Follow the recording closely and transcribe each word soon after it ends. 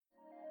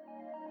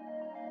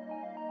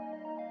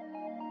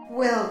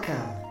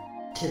Welcome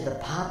to the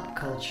Pop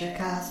Culture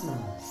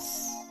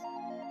Cosmos.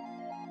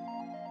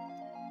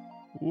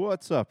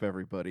 What's up,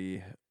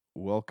 everybody?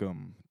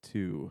 Welcome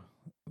to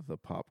the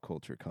Pop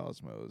Culture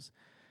Cosmos.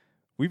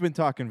 We've been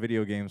talking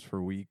video games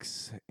for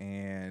weeks,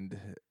 and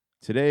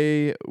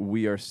today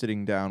we are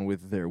sitting down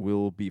with There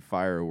Will Be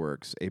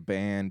Fireworks, a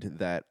band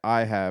that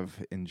I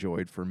have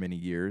enjoyed for many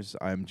years.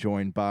 I'm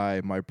joined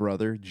by my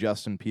brother,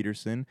 Justin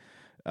Peterson.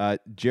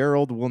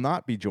 Gerald will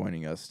not be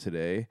joining us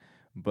today,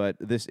 but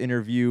this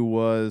interview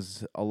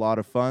was a lot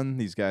of fun.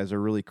 These guys are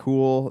really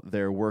cool.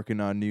 They're working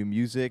on new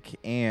music,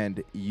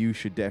 and you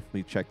should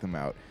definitely check them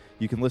out.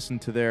 You can listen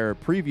to their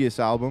previous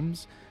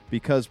albums,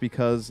 because,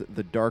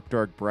 The Dark,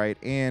 Dark, Bright,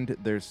 and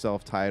their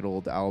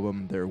self-titled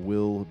album, There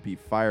Will Be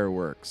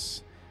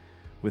Fireworks.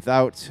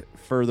 Without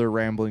further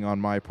rambling on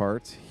my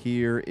part,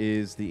 here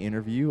is the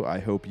interview. I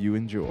hope you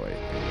enjoy.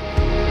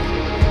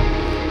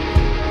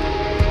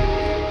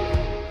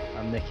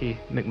 I'm Nicky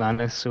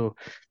McManus, so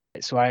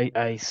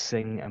I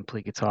sing and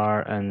play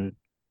guitar and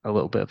a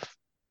little bit of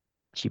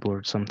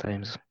keyboard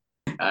sometimes.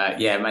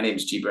 My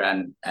name's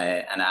Gibran,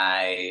 and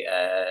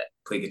I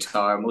play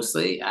guitar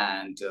mostly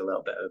and do a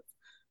little bit of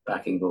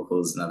backing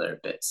vocals and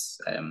other bits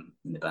in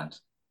the band.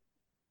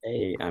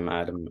 Hey, I'm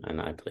Adam, and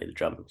I play the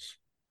drums.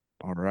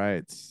 All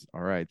right.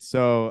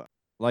 So,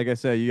 like I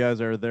said, you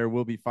guys are There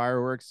Will Be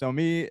Fireworks. So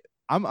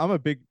I'm a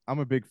big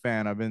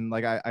fan. I've been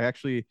like I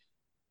actually.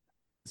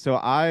 So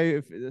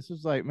this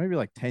was like maybe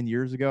like 10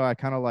 years ago. I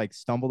kind of like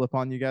stumbled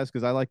upon you guys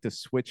because I like to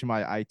switch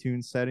my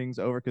iTunes settings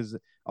over because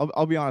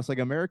I'll be honest, like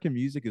American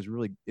music is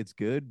it's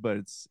good, but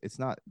it's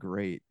not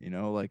great,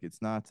 like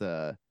it's not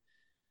I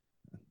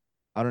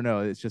don't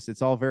know,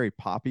 it's all very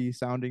poppy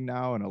sounding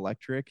now and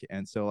electric.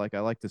 And so like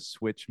I like to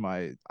switch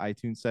my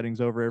iTunes settings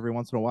over every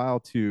once in a while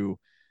to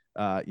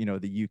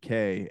the UK,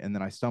 and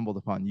then I stumbled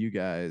upon you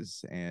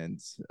guys,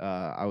 and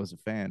I was a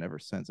fan ever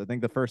since. I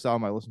think the first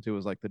album I listened to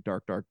was like The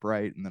Dark, Dark,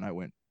 Bright, and then I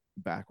went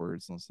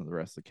backwards and listened to the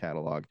rest of the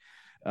catalog.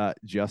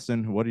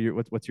 Justin,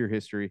 what's your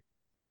history?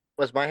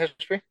 What's my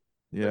history?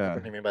 Yeah,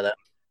 What do you mean by that?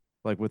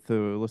 like with the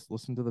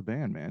listen to the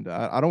band, man.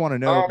 I don't want to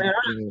know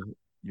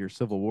your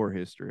Civil War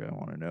history. I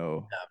want to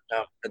know.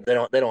 No, they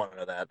don't want to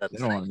know that. They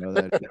don't want to know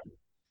that.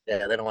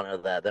 Yeah, they don't want to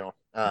know that. They don't.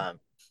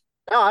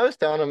 No, I was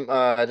telling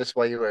them just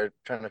while you were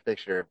trying to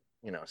fix your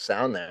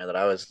sound there that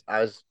I was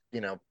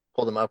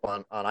pulled them up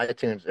on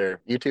iTunes or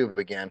YouTube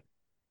again,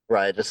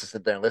 right? Just to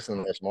sit there and listen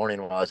to them this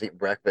morning while I was eating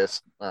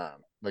breakfast,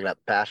 looking at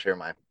the pasture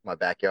in my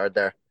backyard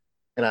there.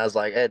 And I was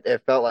like,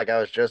 it felt like I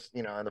was just,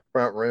 in the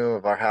front room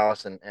of our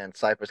house in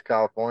Cypress,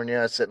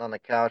 California, sitting on the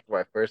couch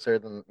where I first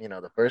heard them,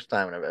 the first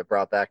time. And it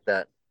brought back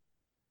that,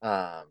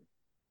 I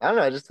don't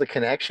know, just the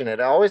connection.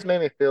 It always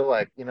made me feel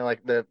like,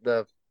 like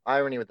the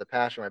irony with the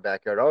pasture in my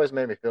backyard, it always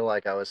made me feel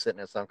like I was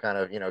sitting in some kind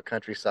of,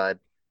 countryside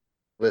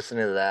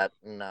listening to that.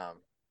 And I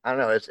don't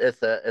know, it's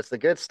the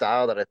good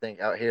style that I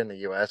think out here in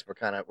the US we're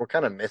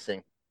kind of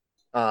missing,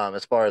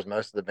 as far as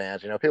most of the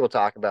bands. People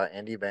talk about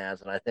indie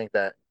bands, and I think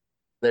that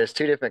there's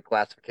two different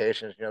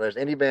classifications. There's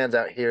indie bands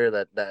out here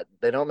that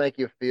they don't make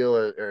you feel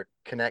or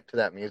connect to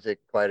that music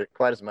quite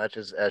as much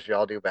as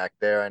y'all do back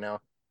there. I know.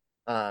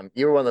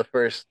 You were one of the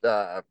first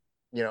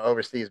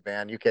overseas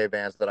UK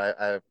bands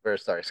that or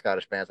sorry,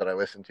 Scottish bands that I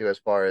listened to as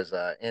far as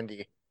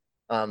indie.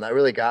 That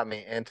really got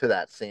me into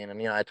that scene.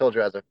 And I told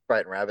you I was a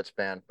Frightened Rabbits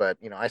fan, but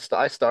I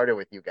started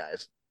with you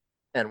guys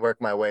and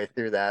worked my way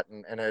through that,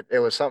 and it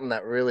was something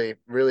that really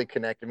really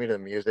connected me to the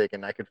music,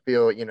 and I could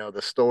feel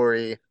the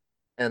story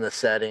and the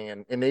setting,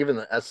 and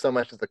even as so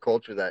much as the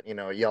culture that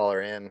y'all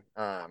are in,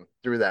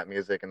 through that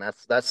music. And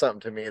that's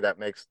something to me that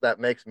makes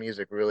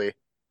music really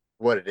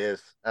what it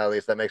is. At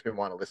least that makes me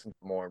want to listen to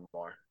more and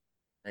more,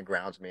 and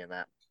grounds me in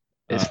that.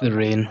 It's the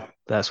rain.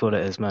 That's what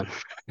it is, man.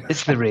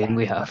 It's the rain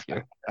we have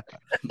here.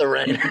 The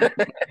rain.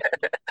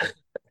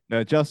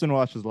 No, Justin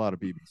watches a lot of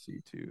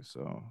BBC too,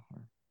 so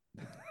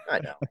I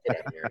know. Get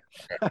out of here.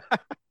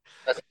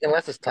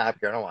 Unless it's Top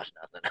Gear, I don't watch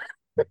nothing.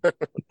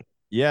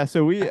 yeah.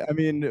 So we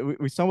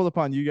stumbled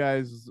upon you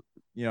guys,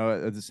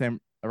 at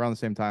around the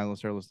same time. Let's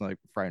start listening to like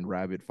Frightened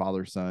Rabbit,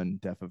 Father Son,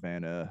 Deaf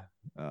Havana,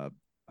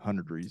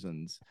 100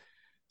 Reasons.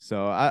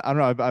 So I don't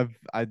know.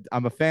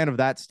 I'm a fan of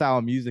that style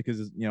of music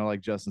because like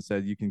Justin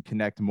said, you can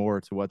connect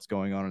more to what's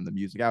going on in the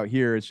music. Out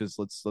here, it's just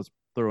let's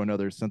throw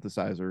another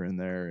synthesizer in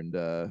there and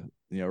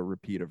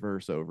repeat a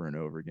verse over and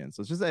over again.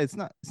 So it's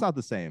not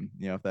the same,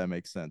 if that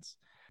makes sense.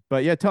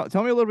 But yeah,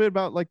 tell me a little bit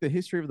about like the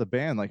history of the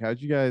band. Like how'd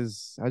you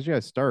guys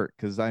start?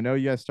 Because I know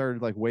you guys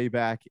started like way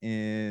back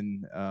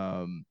in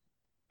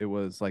it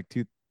was like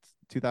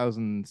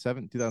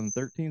 2007,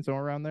 2013,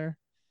 somewhere around there.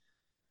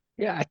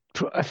 Yeah,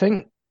 I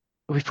think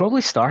we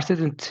probably started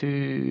in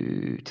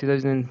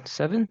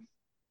 2007.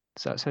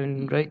 Does that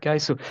sound right,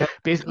 guys? So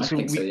basically, I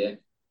think so, yeah.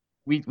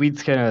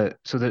 we'd kind of,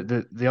 so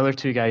the other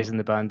two guys in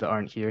the band that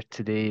aren't here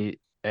today,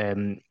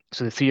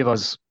 so the three of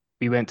us,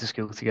 we went to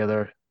school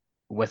together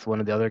with one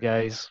of the other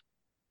guys,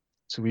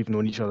 so we've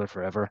known each other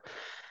forever.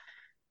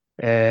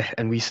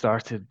 And we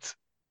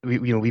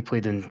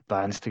played in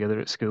bands together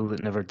at school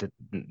that never did,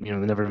 they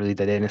never really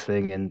did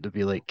anything, and there'd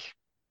be like,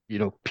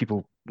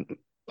 people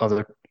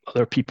other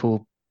other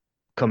people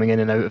coming in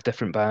and out of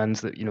different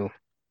bands that,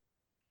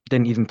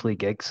 didn't even play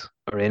gigs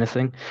or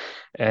anything.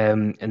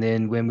 And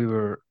then when we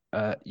were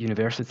at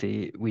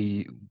university,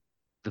 the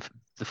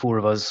the four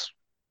of us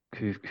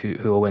who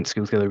all went to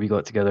school together, we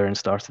got together and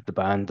started the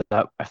band.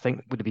 That I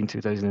think would have been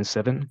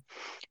 2007,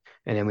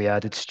 and then we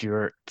added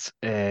Stuart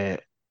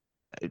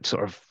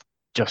sort of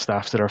just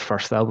after our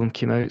first album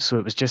came out. So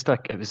it was just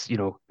like it was,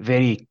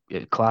 very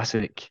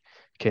classic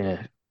kind of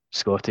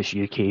Scottish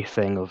UK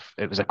thing of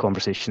it was a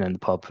conversation in the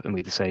pub and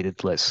we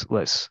decided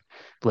let's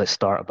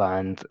start a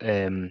band.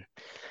 And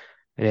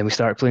then we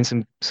started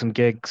playing some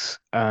gigs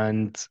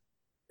and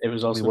It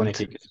was we also wanted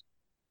Nicky to.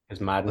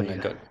 because Oh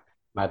yeah,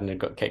 Madden had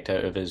got kicked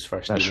out of his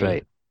first that's uni,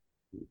 right.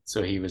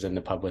 so he was in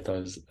the pub with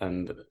us,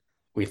 and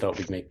we thought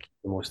we'd make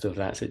the most of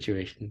that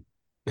situation.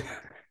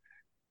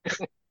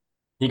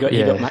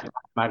 Yeah.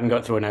 Madden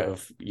got thrown out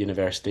of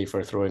university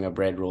for throwing a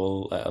bread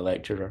roll at a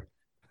lecturer,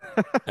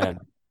 um,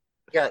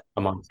 Got got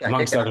amongst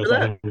kicked out other for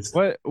that. things.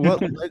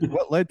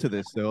 What led to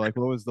this though? Like,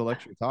 what was the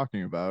lecture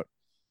talking about?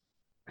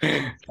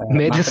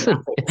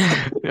 Medicine.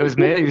 He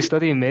was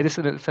studying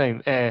medicine at the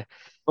time.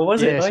 What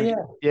was it? Yeah, Oh so yeah.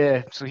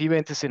 yeah, so he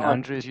went to St Oh,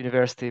 Andrews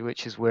University,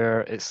 which is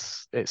where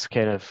it's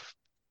kind of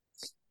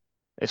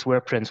it's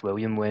where Prince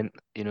William went.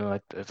 I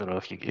don't know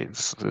if it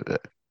No,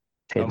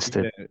 tends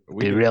to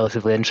we be get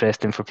relatively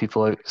interesting for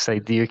people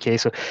outside the UK.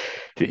 So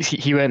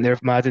he went there.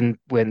 Madden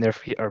went there.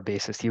 Our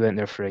bassist, he went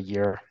there for a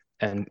year,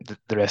 and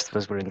the rest of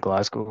us were in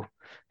Glasgow.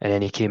 And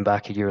then he came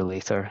back a year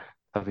later,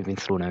 having been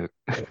thrown out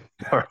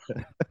for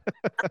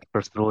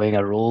for throwing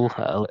a roll.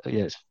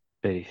 Yeah, it's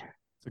very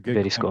it's a good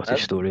very comment.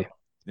 Scottish story.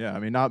 Yeah, I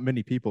mean, not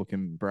many people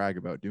can brag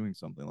about doing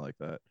something like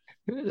that.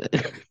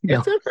 No,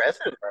 It's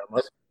impressive,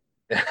 bro.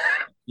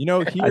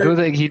 I don't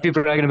think he'd be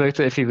bragging about it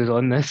if he was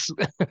on this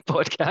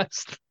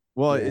podcast.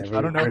 Well, yeah,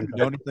 I don't know if we're you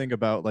know anything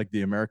about like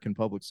the American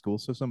public school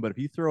system, but if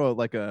you throw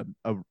like a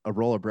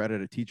roll of bread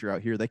at a teacher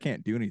out here, they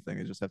can't do anything.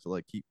 They just have to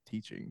like keep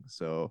teaching.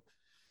 So,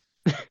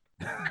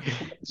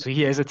 So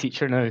he is a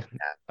teacher now,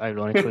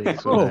 ironically.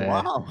 So oh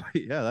wow,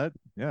 yeah,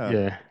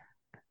 yeah.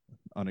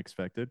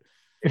 unexpected.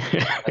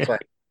 That's why.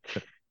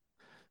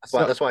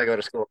 So, That's why I go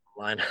to school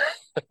online.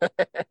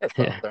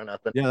 Yeah. They're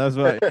nothing. yeah, that's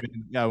what.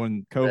 Yeah,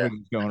 when COVID Yeah.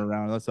 was going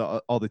around, that's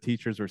all the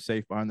teachers were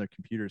safe behind their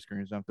computer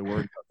screens, don't have to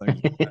worry about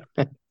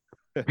things.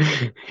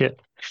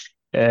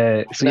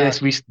 Yeah. So No,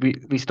 yes, we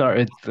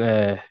started.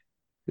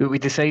 We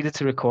decided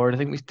to record. I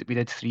think we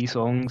did three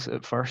songs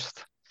at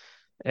first.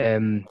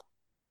 Um,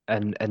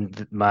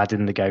 and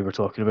Madden, the guy we're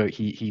talking about,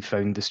 he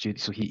found the studio.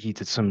 So he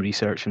did some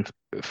research and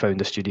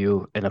found a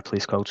studio in a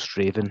place called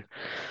Straven,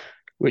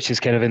 which is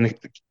kind of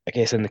I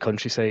guess in the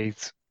countryside,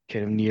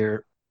 kind of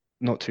near,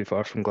 not too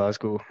far from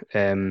Glasgow.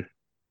 And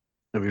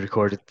we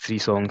recorded three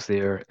songs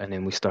there, and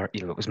then it was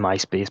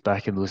MySpace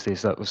back in those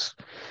days. That was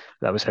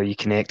how you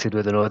connected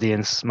with an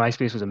audience.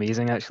 MySpace was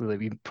amazing, actually. Like,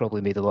 we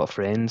probably made a lot of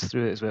friends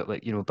through it as well,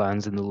 like,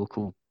 bands in the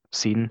local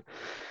scene.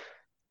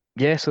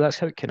 Yeah, so that's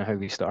how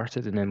we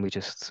started, and then we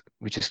just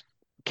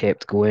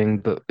kept going,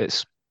 but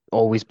it's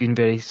always been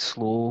very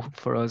slow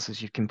for us,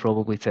 as you can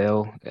probably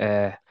tell,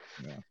 Yeah.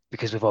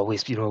 because we've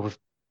always,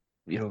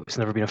 it's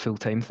never been a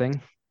full-time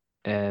thing.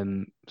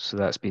 So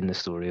that's been the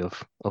story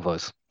of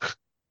us.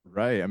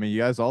 Right. I mean, you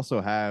guys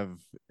also have,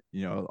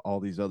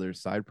 all these other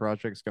side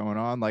projects going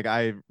on. Like,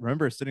 I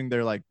remember sitting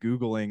there, like,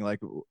 Googling, like,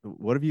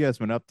 what have you guys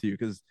been up to?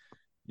 Because,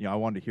 I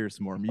wanted to hear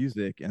some more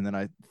music. And then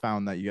I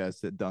found that you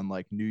guys had done,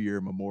 like, New Year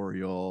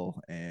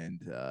Memorial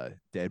and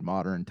Dead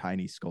Modern,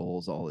 Tiny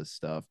Skulls, all this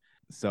stuff.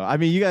 So, I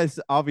mean, you guys,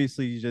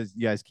 obviously, you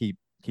guys keep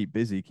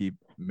busy, keep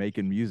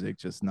making music,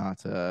 just not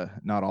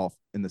all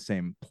in the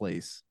same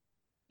place.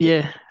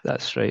 Yeah,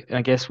 that's right.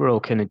 I guess we're all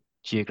kind of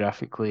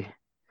geographically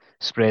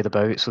spread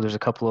about. So there's a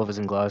couple of us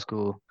in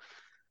Glasgow.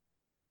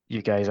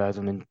 You guys,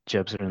 Adam and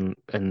Jibs, are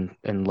in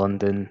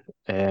London.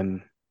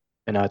 And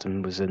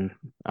Adam was in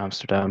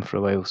Amsterdam for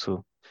a while.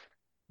 So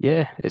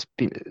yeah, it's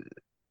been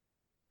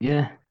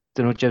yeah.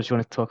 Don't know, Jibs, you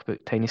want to talk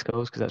about Tiny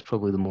Skulls? Because that's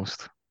probably the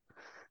most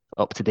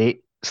up to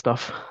date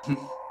stuff.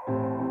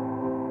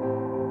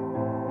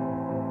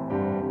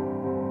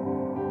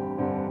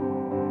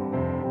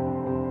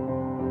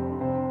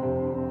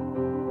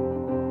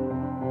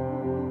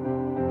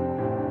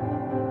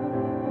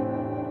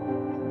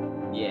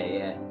 Yeah,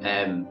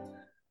 yeah.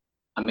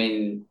 I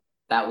mean,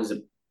 that was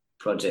a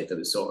project that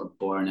was sort of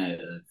born out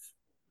of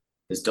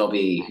because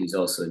Dobby, who's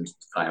also in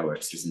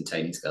Fireworks, is in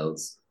Tiny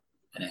Skulls.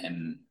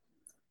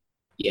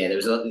 Yeah, there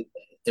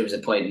was a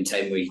point in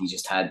time where he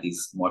just had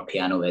these more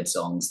piano-led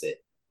songs that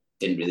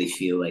didn't really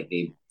feel like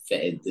they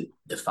fitted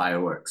the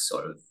Fireworks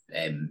sort of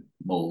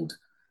mold,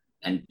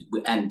 and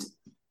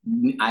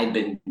I'd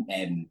been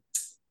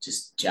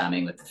just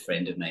jamming with a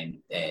friend of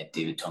mine,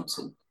 David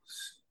Thompson,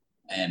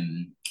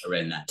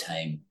 around that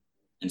time,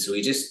 and so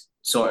we just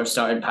sort of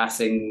started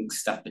passing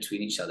stuff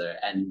between each other.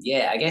 And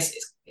yeah, I guess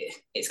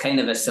it's kind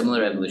of a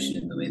similar evolution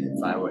in the way that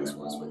Fireworks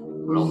was, with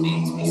we're all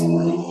mates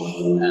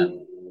basically, and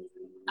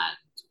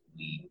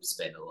we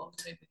spend a lot of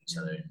time with each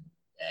other.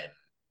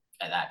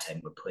 At that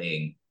time, we're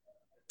playing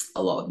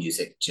a lot of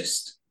music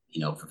just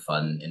for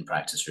fun in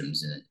practice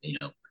rooms, and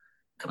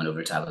coming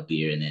over to have a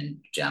beer and then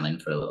jamming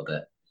for a little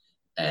bit.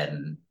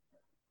 And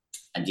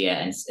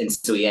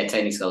so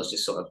Tiny Skulls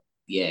just sort of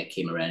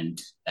came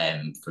around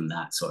from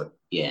that sort of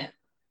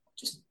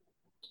just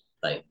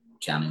like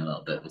jamming a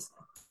little bit with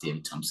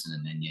David Thompson,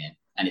 and then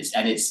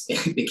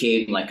it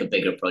became like a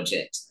bigger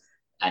project,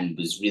 and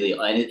was really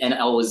and it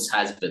always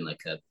has been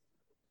like a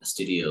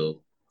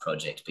studio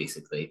project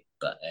basically,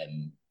 but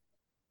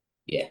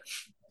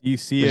You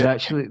see There's it.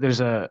 actually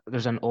there's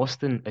an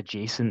Austin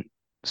adjacent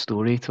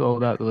story to all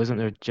that though, isn't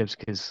there, Jibs?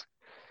 Because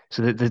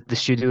so the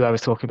studio I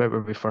was talking about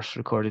where we first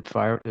recorded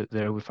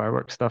the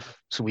Fireworks stuff.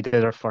 So we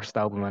did our first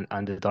album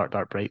and the Dark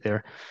Dark Bright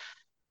there.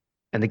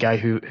 And the guy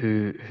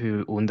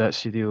who owned that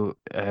studio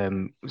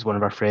was one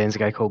of our friends, a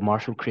guy called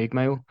Marshall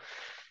Craigmile.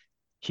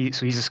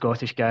 He's a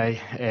Scottish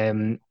guy,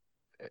 and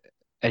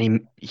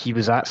he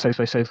was at South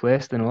by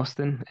Southwest in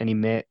Austin, and he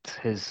met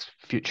his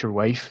future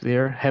wife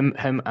there. Him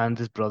and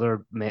his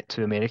brother met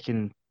two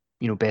American,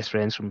 best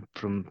friends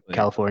from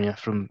California,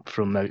 from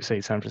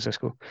outside San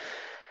Francisco.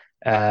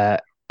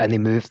 And they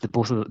moved.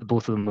 Both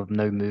of them have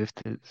now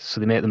moved. So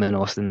they met them in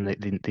Austin.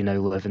 They now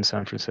live in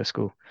San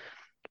Francisco.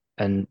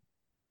 And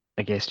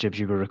I guess, Jibs,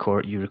 you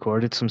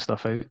recorded some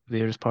stuff out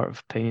there as part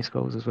of Tiny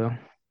Skulls as well.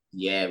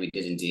 Yeah, we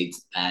did indeed.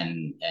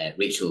 And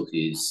Rachel,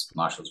 who's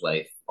Marshall's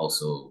wife,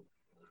 also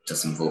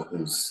does some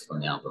vocals on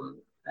the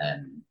album.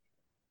 And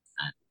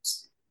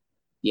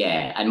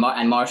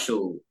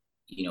Marshall,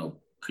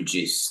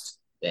 produced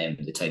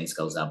the Tiny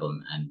Skulls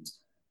album, and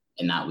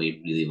in that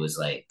way really was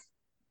like,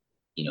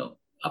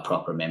 a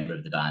proper member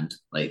of the band.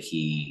 Like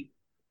we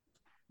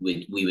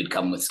would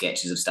come with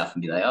sketches of stuff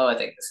and be like, oh, I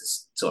think this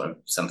is sort of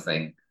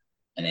something,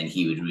 and then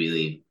he would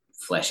really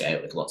flesh it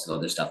out with lots of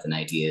other stuff and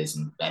ideas,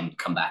 and then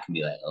come back and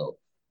be like, oh,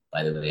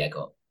 by the way, I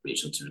got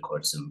Rachel to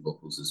record some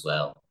vocals as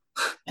well.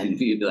 And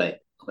we'd be like,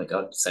 oh my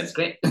god, sounds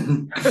great.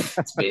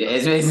 It's made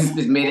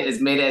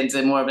it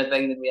into more of a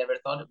thing than we ever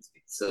thought it would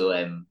be. So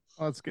well,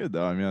 that's good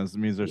though. I mean, that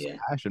means there's some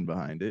passion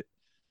behind it.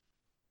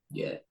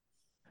 Yeah.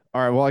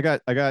 All right. Well,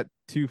 I got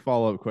two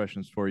follow-up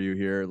questions for you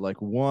here.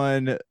 Like,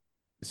 one,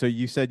 so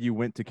you said you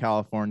went to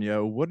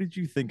California. What did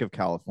you think of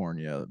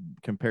California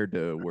compared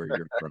to where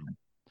you're from?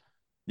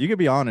 You could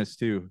be honest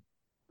too.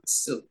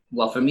 So,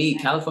 well, for me,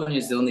 California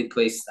is the only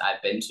place that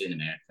I've been to in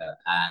America,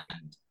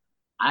 and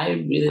I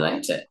really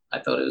liked it. I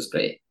thought it was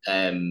great.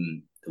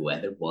 The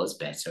weather was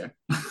better.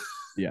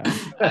 Yeah.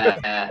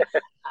 And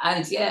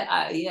I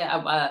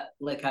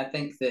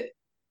think that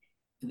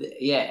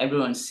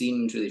everyone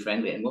seemed really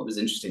friendly. And what was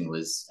interesting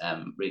was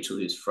Rachel,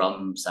 who's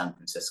from San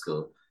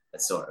Francisco,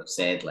 had sort of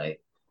said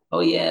like, oh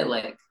yeah,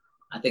 like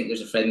I think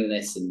there's a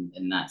friendliness, and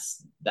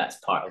that's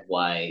part of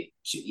why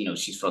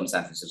she's from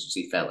San Francisco.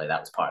 She felt like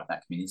that was part of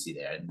that community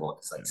there, and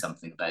what's like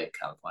something about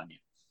California.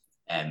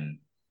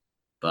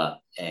 But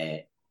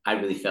I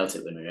really felt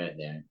it when we were out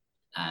there,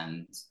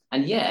 and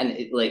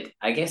it, like,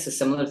 I guess a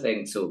similar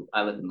thing. So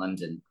I live in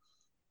London,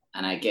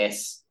 and I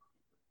guess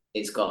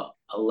it's got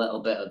a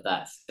little bit of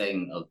that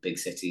thing of big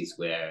cities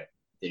where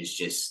there's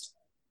just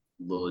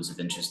loads of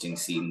interesting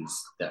scenes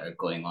that are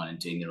going on and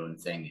doing their own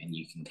thing, and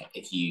you can,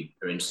 if you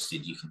are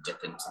interested, you can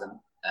dip into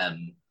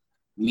them.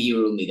 We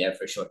were only there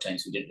for a short time,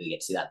 so we didn't really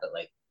get to see that, but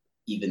like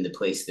even the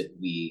place that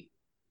we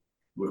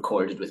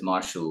recorded with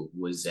Marshall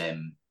was a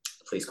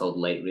place called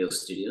Light Rail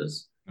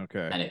Studios.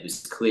 Okay. And it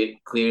was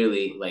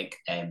clearly like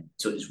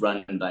so it was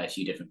run by a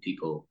few different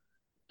people,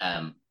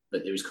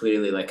 but there was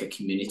clearly like a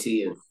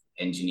community of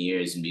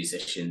engineers and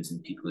musicians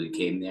and people who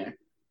came there,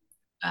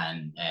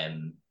 and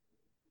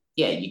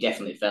you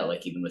definitely felt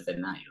like even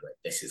within that you're like,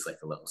 this is like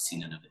a little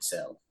scene in of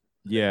itself.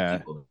 Yeah,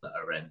 people that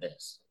are around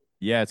this.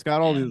 Yeah, it's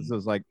got all these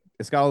like,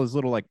 it's got all these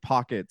little like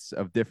pockets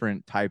of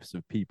different types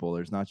of people.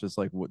 There's not just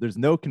like there's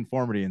no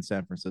conformity in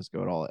San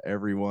Francisco at all.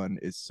 Everyone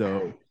is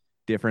so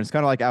different. It's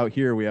kind of like out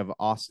here we have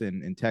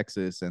Austin in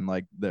Texas, and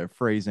like the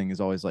phrasing is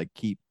always like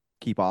keep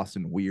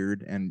Austin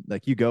weird, and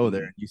like you go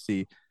there and you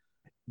see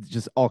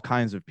just all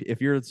kinds of,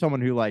 if you're someone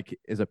who like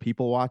is a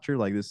people watcher,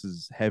 like this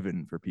is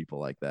heaven for people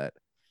like that.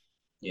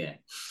 Yeah.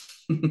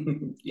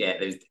 Yeah,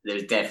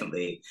 there's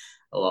definitely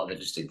a lot of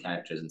interesting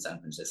characters in San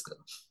Francisco.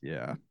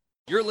 Yeah.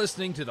 You're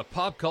listening to the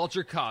Pop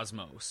Culture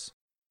Cosmos.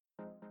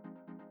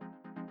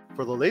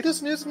 For the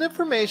latest news and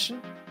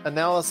information,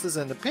 analysis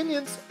and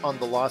opinions on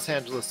the Los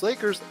Angeles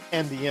Lakers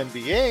and the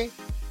NBA,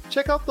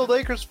 check out the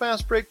Lakers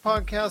Fast Break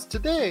podcast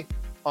today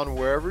on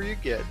wherever you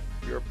get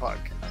your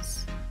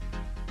podcasts.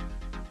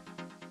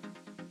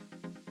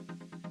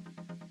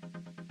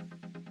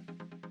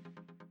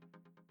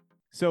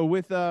 So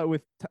with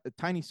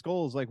Tiny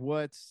Skulls, like,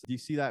 what do you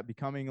see that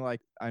becoming?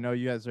 Like, I know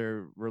you guys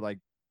were like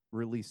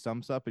release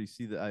some stuff, but you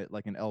see that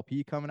like an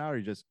LP coming out, or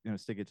you just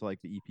stick it to like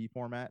the EP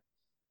format?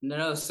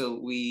 No. So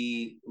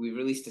we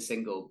released a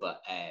single,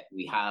 but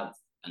we have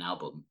an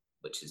album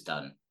which is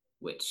done,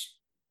 which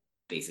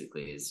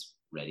basically is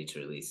ready to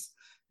release.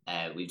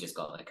 We've just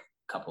got like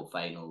a couple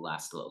final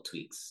last little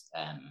tweaks,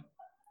 and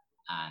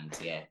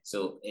yeah,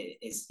 so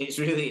it's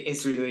really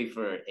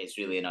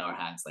in our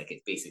hands. Like,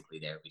 it's basically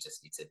there. We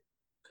just need to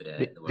put it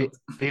out in the world.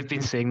 They've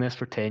been saying this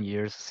for 10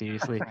 years,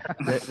 seriously.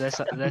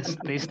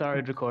 They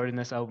started recording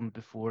this album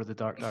before the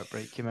Dark Dark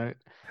Break came out,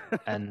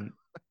 and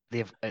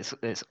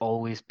it's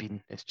always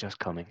been, it's just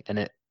coming.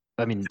 And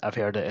I mean, I've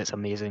heard it, it's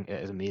amazing,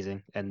 it is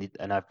amazing. And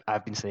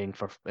I've been saying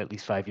for at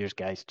least 5 years,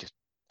 guys, just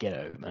get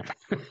it out, man.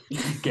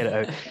 Get it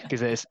out.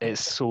 Because it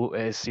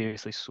is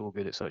seriously so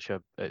good. It's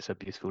a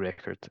beautiful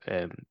record.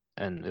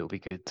 And it'll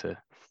be good to,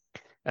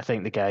 I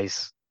think the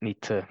guys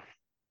need to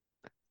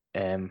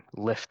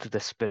lift the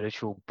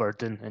spiritual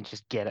burden and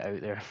just get it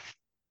out there.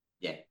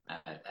 Yeah,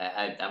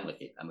 I'm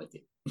with you. I'm with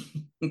you.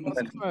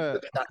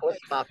 What's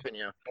stopping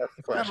you? That's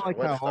the question. Like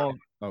What's stopping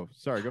oh,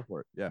 sorry, go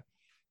for it. Yeah.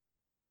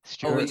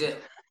 Oh, we Stuart,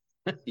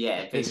 did.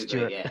 Yeah, basically,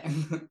 Stuart.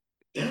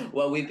 yeah.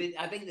 Well,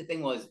 I think the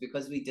thing was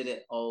because we did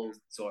it all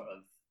sort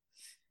of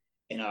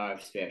in our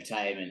spare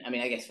time, and I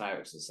mean, I guess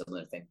fireworks is a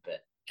similar thing,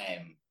 but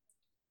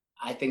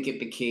I think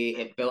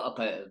it built up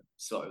out of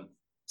sort of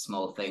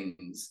small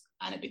things,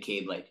 and it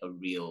became like a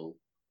real,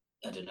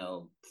 I don't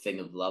know, thing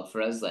of love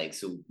for us. Like,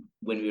 so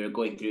when we were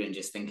going through and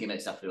just thinking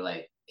about stuff, we were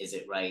like, is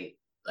it right?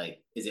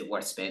 Like, is it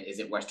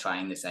worth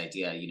trying this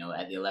idea? You know,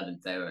 at the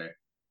 11th hour,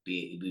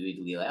 we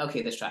would be like,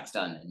 okay, this track's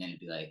done. And then it'd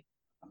be like,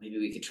 oh, maybe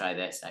we could try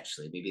this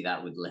actually. Maybe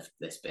that would lift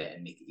this bit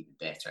and make it even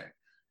better.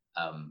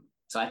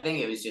 So I think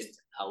it was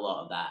just a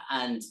lot of that.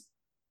 And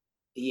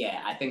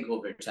yeah, I think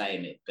over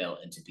time it built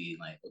into being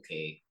like,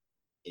 okay,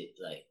 it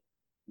like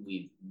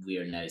we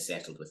are now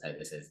settled with how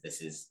this is.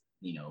 This is,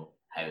 you know,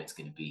 how it's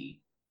going to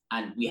be.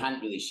 And we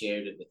hadn't really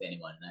shared it with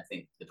anyone. And I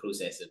think the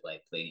process of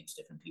like playing it to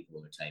different people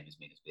over time has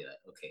made us be like,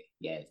 okay,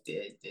 yeah,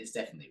 it's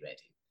definitely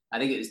ready. I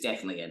think it was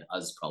definitely an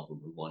us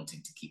problem of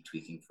wanting to keep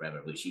tweaking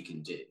forever, which you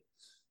can do.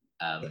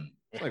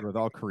 It's like with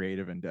all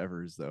creative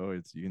endeavors, though,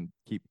 it's you can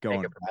keep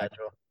going back.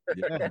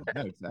 Yeah,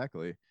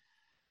 exactly.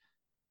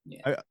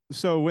 Yeah.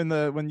 So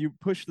when you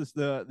pushed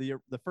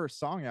the first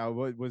song out,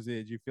 what was it?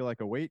 Did you feel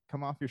like a weight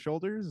come off your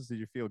shoulders? Did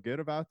you feel good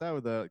about that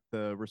with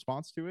the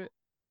response to it?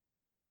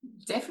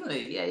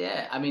 Definitely,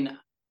 yeah. I mean,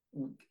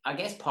 I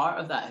guess part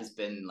of that has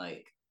been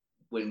like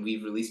when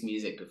we've released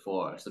music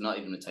before, so not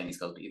even with Tiny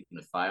Skulls, but even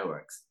with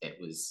Fireworks, it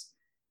was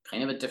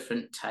kind of a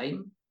different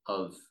time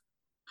of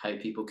how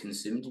people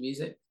consumed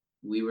music.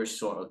 We were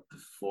sort of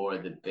before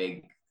the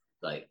big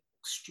like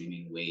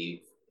streaming wave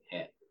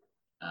hit,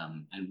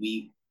 and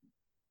we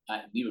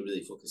were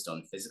really focused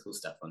on physical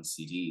stuff on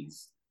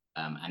CDs,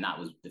 and that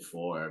was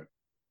before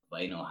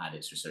vinyl had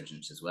its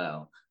resurgence as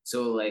well.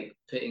 So like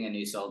putting a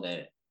new song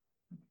out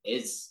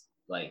is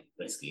like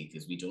risky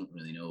because we don't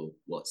really know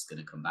what's going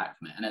to come back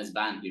from it. And as a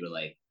band, we were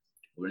like,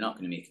 we're not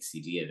going to make a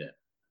CD of it,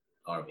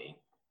 are we?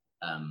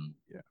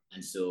 Yeah.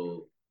 And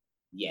so,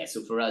 yeah,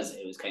 so for us,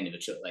 it was kind of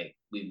like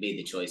we made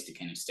the choice to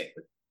kind of stick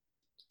with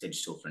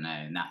digital for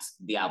now, and that's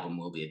the album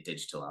will be a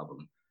digital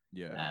album.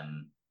 Yeah.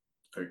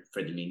 For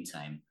the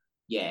meantime,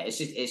 yeah, it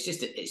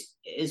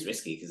is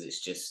risky because it's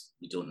just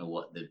we don't know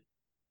what the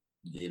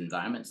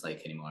environment's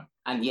like anymore.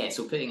 And yeah,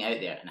 so putting it out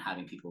there and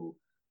having people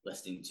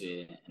listening to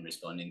it and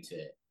responding to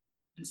it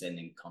and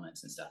sending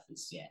comments and stuff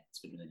is it's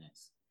been really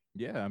nice.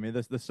 Yeah, I mean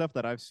the stuff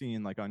that I've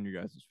seen like on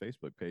your guys'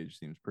 Facebook page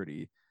seems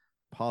pretty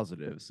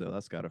positive, so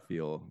that's got to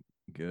feel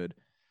good.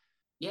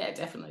 Yeah,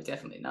 definitely.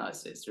 No,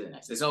 it's really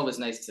nice. It's always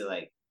nice to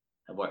like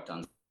have worked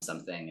on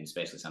something, and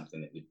especially something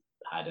that we've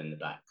had in the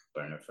back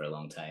burner for a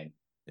long time.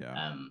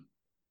 Yeah.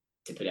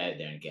 To put it out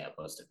there and get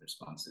positive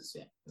responses,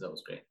 it's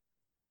always great.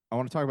 I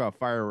want to talk about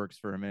Fireworks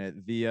for a minute.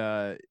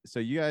 So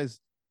you guys,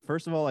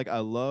 first of all, like I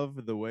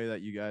love the way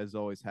that you guys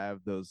always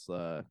have those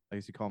I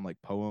guess you call them like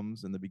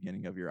poems in the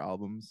beginning of your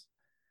albums.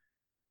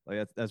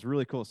 Like that's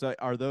really cool. So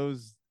are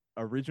those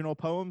original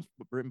poems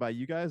written by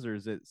you guys, or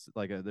is it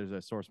like there's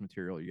a source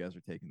material you guys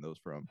are taking those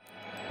from?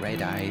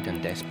 Red-eyed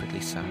and desperately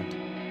sad,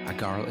 a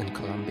girl in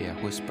Colombia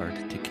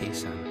whispered to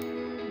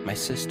Kaysan, "My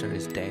sister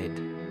is dead,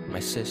 my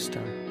sister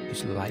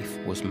whose life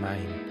was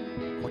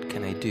mine. What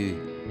can I do?"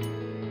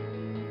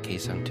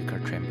 Kaysan took her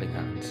trembling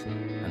hands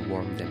and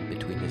warmed them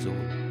between his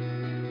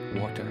own.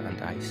 "Water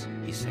and ice,"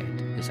 he said,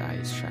 his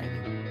eyes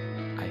shining.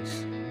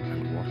 "Ice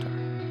and water."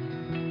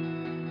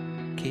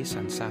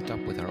 Kaysan sat up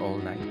with her all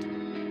night.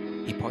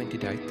 He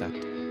pointed out that,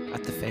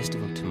 at the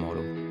festival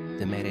tomorrow,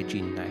 the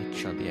Medellin night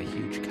shall be a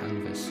huge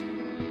canvas,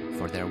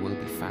 for there will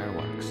be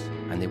fireworks,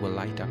 and they will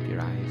light up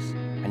your eyes,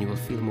 and you will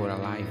feel more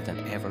alive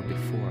than ever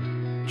before,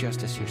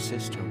 just as your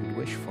sister would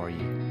wish for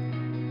you.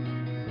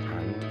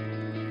 And,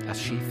 as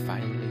she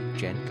finally,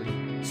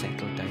 gently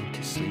settled down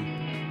to sleep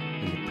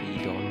in the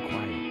pre-dawn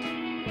quiet,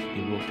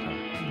 he wrote her a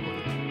poem.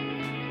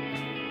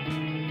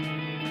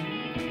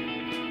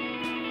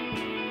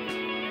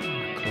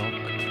 A clock,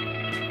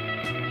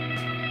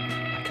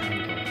 a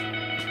candle,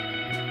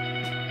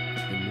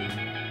 the moon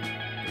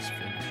is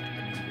finished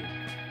bleeding.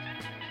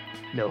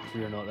 No,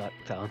 we are not that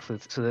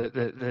talented. So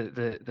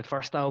the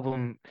first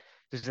album,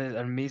 there's an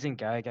amazing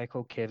a guy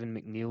called Kevin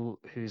McNeil,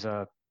 who's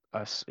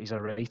he's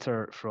a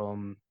writer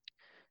from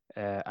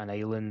an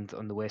island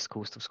on the west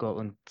coast of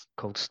Scotland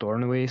called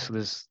Stornoway. So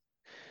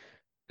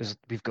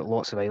we've got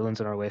lots of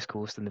islands on our west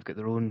coast, and they've got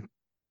their own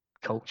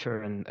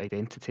culture and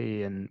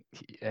identity. And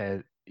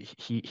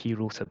he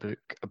wrote a book,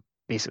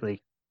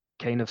 basically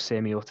kind of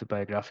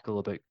semi-autobiographical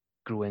about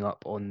growing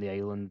up on the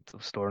island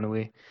of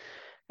Stornoway.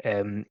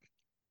 Um,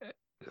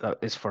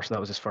 that was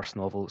his first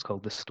novel. It's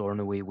called The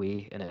Stornoway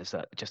Way, and it's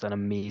just an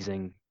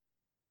amazing,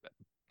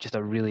 just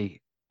a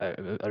really. I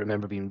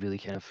remember being really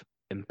kind of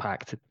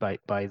impacted by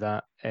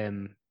that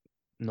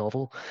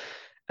novel,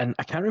 and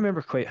I can't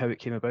remember quite how it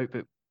came about,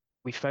 but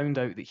we found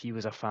out that he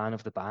was a fan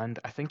of the band.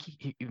 I think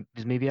he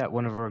was maybe at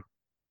one of our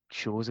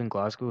shows in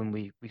Glasgow, and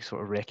we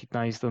sort of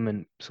recognized them,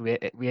 and so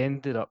we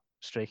ended up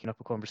striking up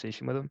a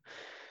conversation with him,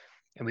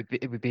 and we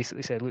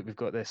basically said, look, we've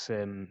got this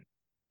kind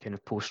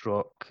of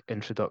post-rock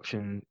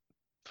introduction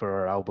for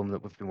our album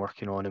that we've been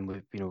working on, and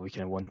we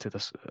kind of wanted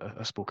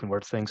a spoken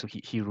word thing, so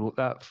he wrote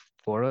that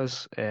for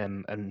us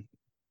and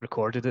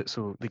recorded it.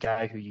 So the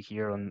guy who you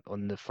hear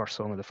on the first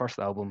song of the first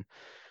album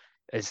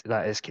is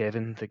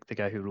Kevin, the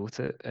guy who wrote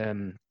it.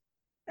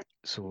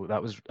 So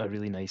that was a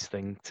really nice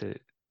thing to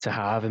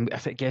have, and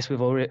guess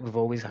we've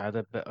always had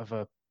a bit of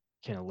a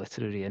kind of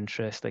literary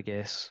interest, I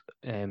guess.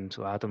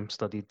 So Adam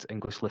studied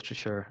English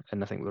literature,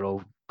 and I think we're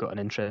all got an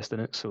interest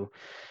in it. So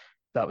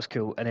that was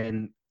cool. And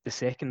then the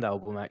second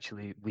album,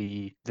 actually,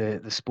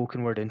 the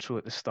spoken word intro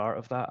at the start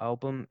of that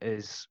album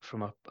is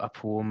from a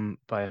poem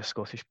by a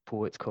Scottish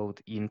poet called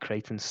Ian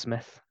Crichton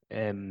Smith.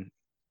 And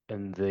I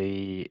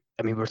mean,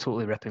 we're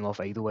totally ripping off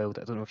Idlewild.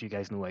 I don't know if you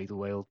guys know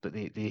Idlewild, but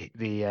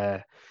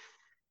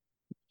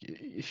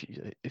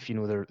if you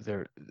know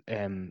their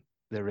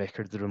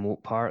record, The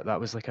Remote Part, that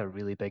was like a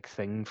really big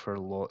thing for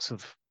lots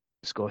of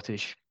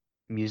Scottish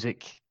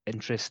music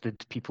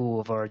interested people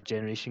of our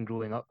generation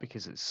growing up,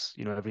 because it's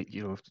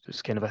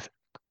it's kind of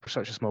for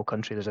such a small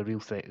country, there's a real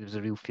thing, there's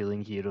a real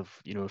feeling here of,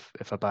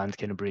 if a band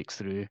kind of breaks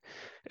through,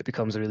 it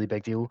becomes a really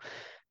big deal.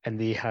 And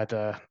they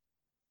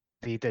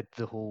did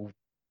the whole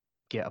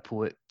get a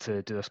poet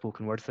to do a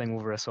spoken word thing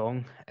over a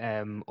song.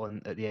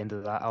 On At the end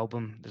of that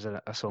album, there's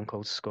a song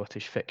called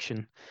Scottish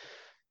Fiction,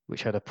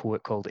 which had a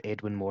poet called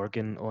Edwin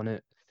Morgan on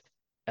it.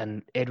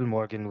 And Edwin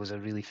Morgan was a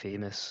really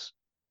famous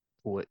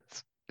poet,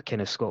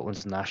 kind of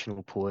Scotland's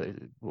national poet,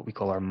 what we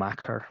call our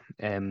Macker.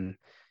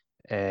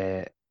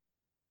 Uh,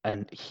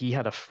 and he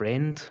had a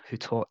friend who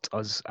taught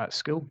us at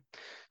school.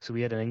 So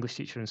we had an English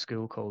teacher in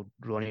school called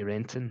Ronnie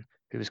Renton,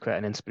 who was quite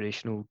an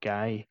inspirational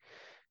guy.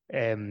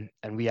 And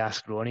we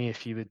asked Ronnie if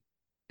he would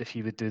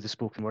do the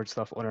spoken word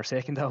stuff on our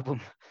second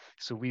album.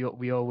 So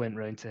we all went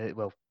round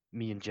to,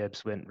 me and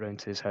Jibs went round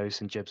to his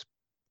house, and Jibs,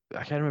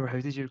 I can't remember,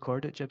 how did you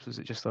record it, Jibs? Was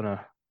it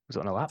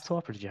on a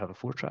laptop, or did you have a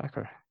 4-track,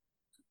 or?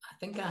 I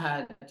think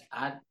I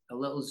had a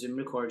little Zoom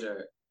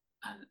recorder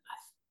and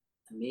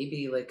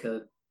maybe like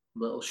a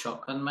little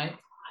shotgun mic.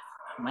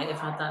 I might have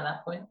had that at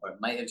that point, or it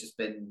might have just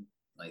been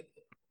like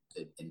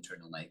the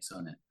internal mics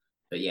on it.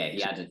 But yeah,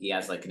 he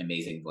has like an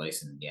amazing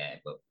voice, and yeah,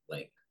 but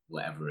like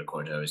whatever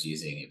recorder I was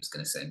using, it was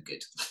going to sound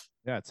good.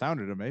 Yeah, it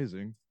sounded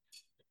amazing.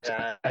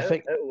 Yeah, I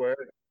think it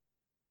worked.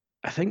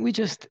 I think we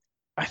just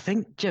I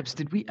think Jibs,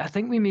 did we I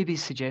think we maybe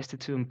suggested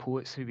to him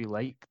poets who we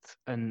liked,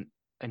 and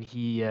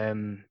he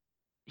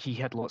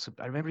had lots of,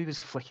 I remember he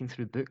was flicking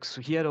through books,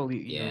 so he had all the,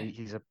 Yeah.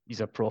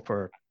 he's a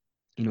proper,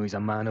 he's a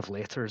man of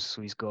letters,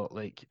 so he's got,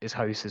 like, his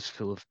house is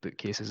full of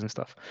bookcases and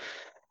stuff.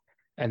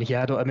 And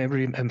I remember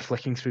him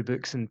flicking through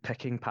books and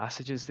picking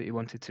passages that he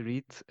wanted to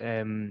read.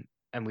 And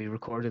we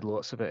recorded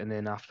lots of it, and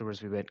then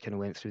afterwards we went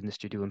through in the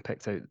studio and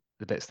picked out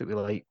the bits that we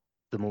liked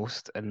the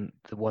most. And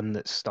the one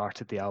that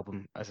started the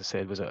album, as I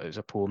said, it was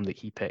a poem that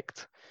he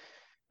picked,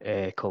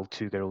 called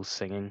Two Girls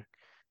Singing,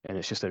 and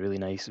it's just a really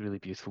nice, really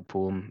beautiful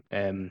poem.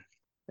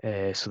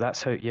 So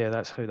that's how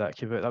that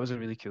came about. That was a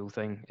really cool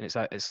thing, and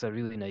it's a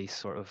really nice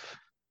sort of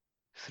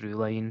through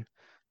line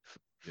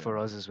for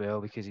us as well,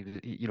 because he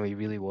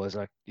really was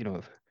not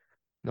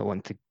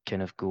wanting to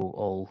kind of go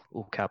all,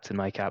 oh, captain,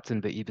 my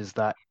captain, but he was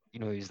that,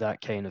 he's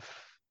that kind of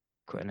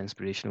quite an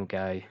inspirational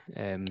guy,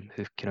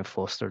 who kind of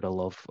fostered a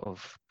love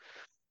of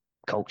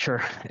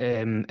culture,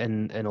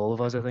 in all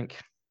of us, I think.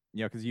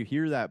 Because you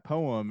hear that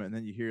poem and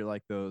then you hear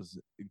like those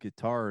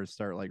guitars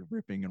start like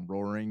ripping and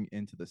roaring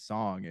into the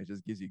song. It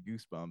just gives you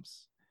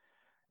goosebumps.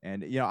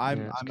 And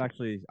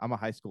I'm a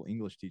high school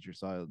English teacher,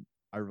 so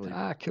I really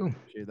cool.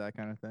 appreciate that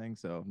kind of thing.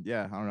 So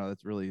yeah, I don't know,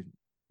 that's really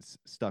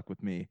stuck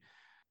with me.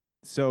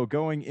 So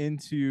going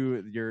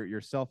into your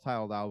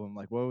self-titled album,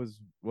 like what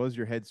was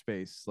your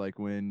headspace like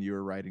when you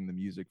were writing the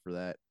music for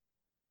that?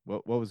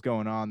 What was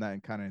going on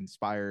that kind of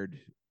inspired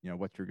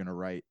what you're gonna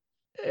write?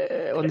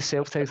 On the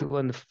self-titled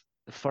one,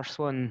 the first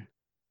one,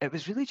 it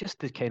was really just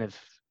the kind of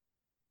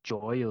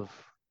joy of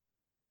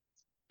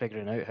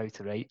figuring out how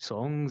to write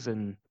songs,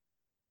 and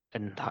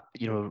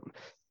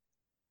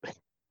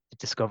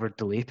discovered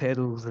delay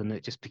pedals, and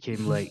it just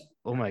became like,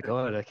 oh my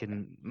God,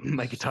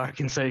 my guitar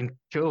can sound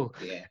cool.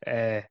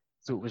 Yeah.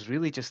 So it was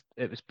really just,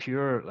 it was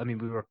pure. I mean,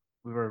 we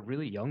were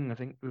really young. I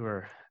think we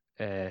were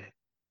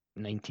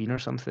 19 or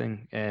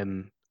something.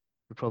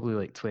 We're probably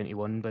like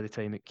 21 by the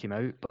time it came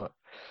out, but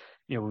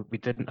we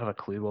didn't have a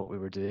clue what we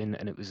were doing,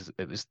 and it was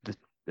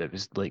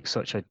like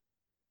such a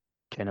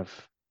kind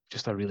of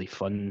just a really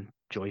fun,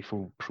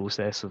 joyful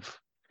process of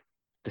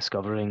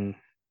discovering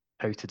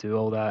how to do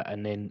all that.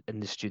 And then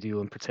in the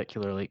studio in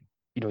particular, like,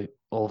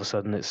 all of a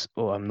sudden it's,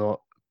 oh, I'm not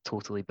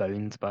totally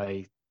bound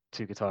by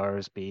two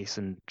guitars, bass,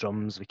 and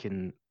drums. We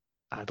can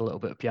add a little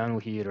bit of piano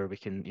here, or we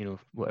can,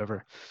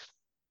 whatever.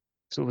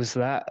 So it was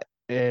that.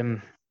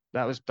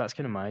 That's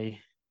kind of my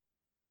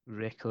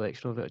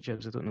recollection of it,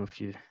 Jibs. I don't know if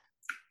you.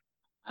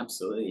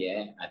 Absolutely,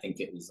 yeah. I think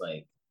it was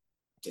like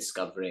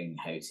discovering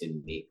how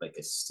to make like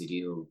a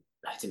studio,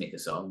 how to make a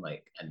song,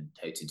 like, and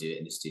how to do it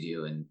in the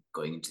studio, and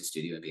going into the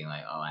studio and being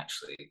like, oh,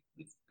 actually,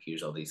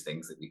 here's all these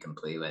things that we can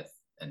play with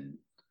and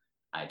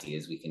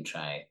ideas we can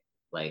try.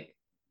 Like,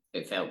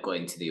 it felt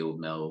going to the old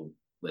mill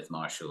with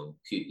Marshall,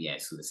 who, yeah,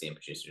 so the same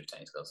producer of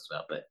Tiny Skulls as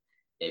well, but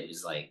it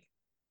was like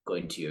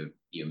going to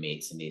your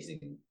mate's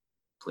amazing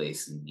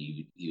place, and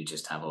you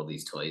just have all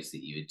these toys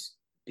that you would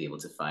be able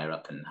to fire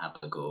up and have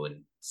a go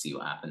and see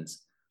what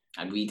happens.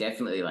 And we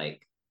definitely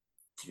like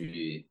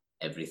threw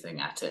everything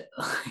at it.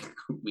 Like,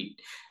 we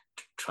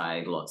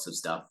tried lots of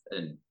stuff,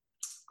 and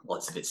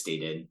lots of it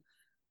stayed in.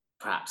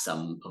 Perhaps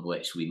some of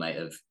which we might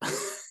have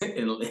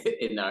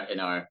in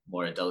our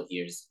more adult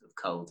years have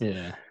culled.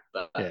 Yeah.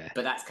 But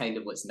that's kind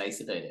of what's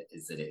nice about it,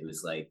 is that it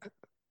was like,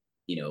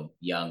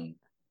 young,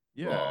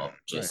 raw,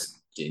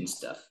 just doing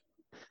stuff.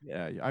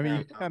 Yeah, I mean,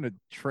 you kind of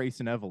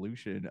trace an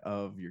evolution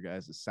of your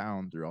guys'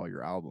 sound through all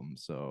your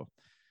albums. So,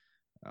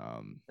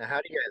 now how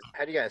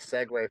do you guys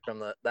segue from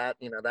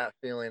that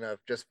feeling of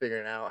just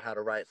figuring out how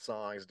to write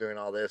songs, doing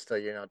all this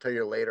to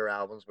your later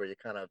albums where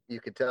you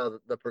could tell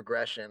the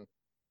progression.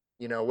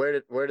 Where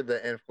did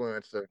the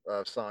influence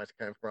of songs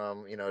come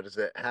from? Does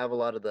it have a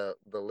lot of the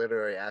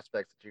literary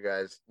aspects that you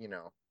guys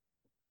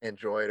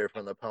enjoyed, or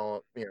from the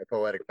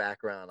poetic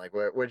background? Like,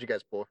 where'd you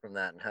guys pull from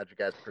that, and how'd you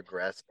guys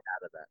progress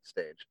out of that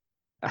stage?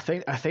 I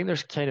think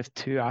there's kind of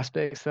two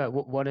aspects to that.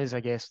 One is, I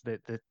guess,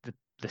 the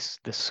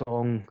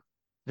song.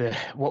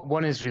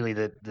 One is really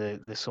the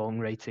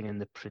songwriting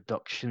and the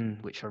production,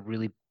 which are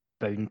really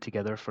bound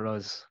together for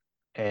us,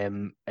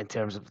 in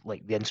terms of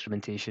like the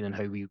instrumentation and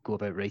how we go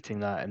about writing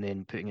that and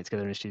then putting it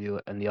together in the studio.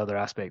 And the other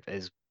aspect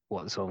is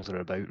what the songs are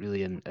about,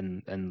 really,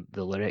 and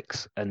the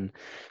lyrics. And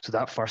so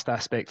that first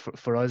aspect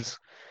for us,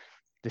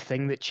 the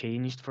thing that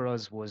changed for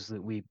us was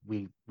that we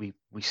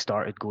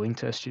started going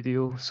to a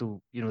studio.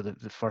 So,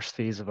 the first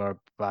phase of our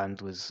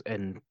band was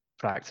in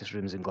practice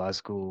rooms in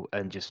Glasgow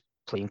and just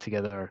playing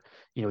together.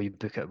 You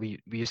book it. We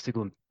used to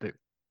go and book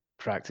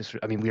practice.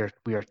 I mean, we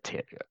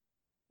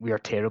are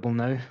terrible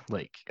now,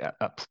 like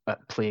at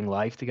playing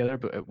live together.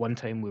 But at one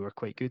time we were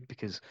quite good,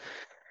 because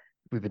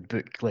we would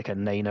book like a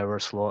 9-hour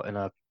slot in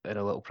a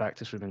little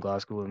practice room in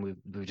Glasgow, and we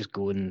would just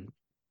go and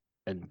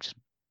just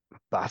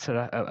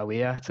batter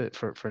away at it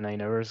for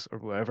 9 hours or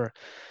whatever.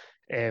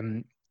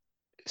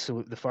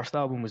 So the first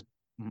album was,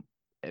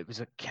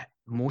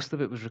 most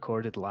of it was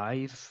recorded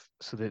live.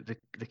 So the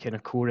kind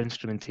of core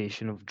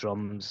instrumentation of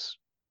drums,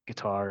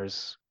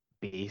 guitars,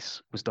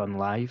 bass was done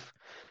live,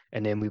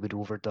 and then we would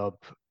overdub,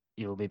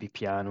 maybe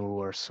piano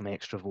or some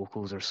extra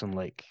vocals or some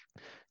like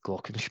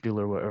glockenspiel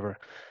or whatever.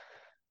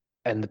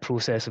 And the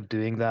process of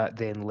doing that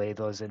then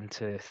led us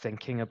into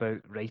thinking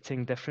about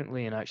writing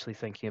differently, and actually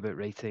thinking about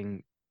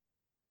writing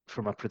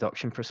from a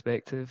production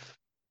perspective.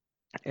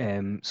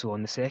 So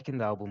on the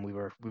second album, we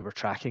were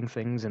tracking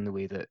things in the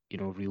way that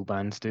real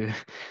bands do.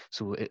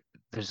 So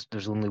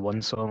there's only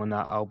one song on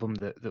that album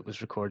that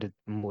was recorded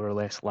more or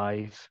less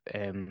live,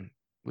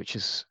 which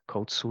is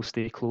called "So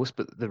Stay Close."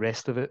 But the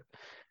rest of it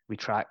we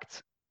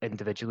tracked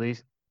individually,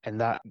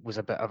 and that was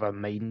a bit of a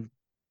mind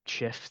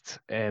shift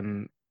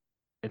in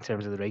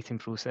terms of the writing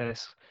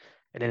process.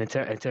 And then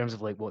in terms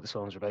of like what the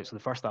songs are about. So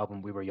the first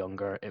album, we were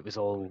younger. It was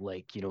all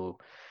like your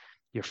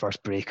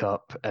first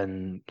breakup,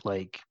 and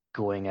like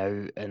going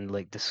out and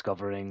like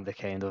discovering the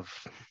kind of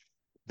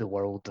the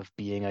world of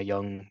being a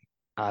young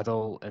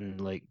adult. And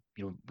like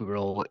we were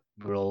all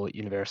at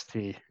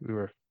university. We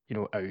were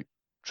out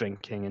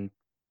drinking and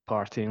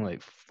partying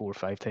like 4 or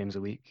 5 times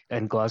a week.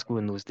 In Glasgow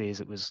in those days,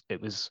 it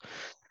was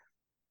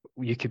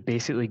you could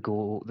basically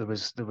go, there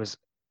was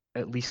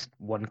at least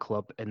one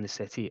club in the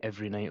city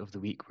every night of the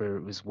week where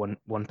it was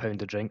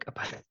 £1 a drink,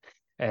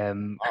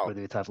 where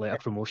they would have like a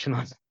promotion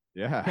on.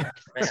 Yeah.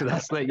 So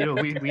that's like,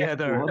 we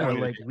had our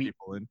like week.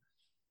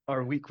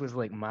 Our week was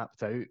like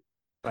mapped out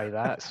by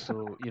that.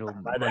 So,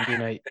 Monday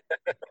night,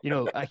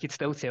 I could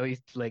still tell you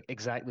like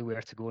exactly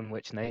where to go and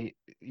which night,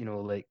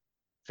 like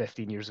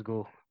 15 years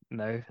ago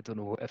now. I don't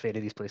know if any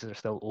of these places are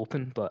still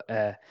open, but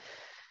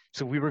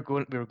so we were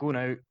going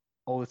out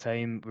all the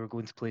time. We were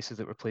going to places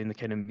that were playing the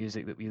kind of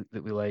music that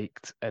we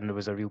liked, and there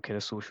was a real kind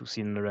of social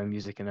scene around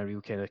music, and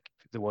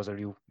there was a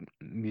real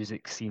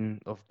music scene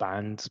of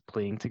bands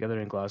playing together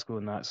in Glasgow,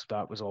 and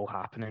that was all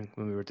happening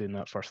when we were doing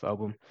that first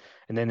album.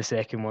 And then the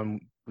second one,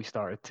 we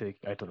started to,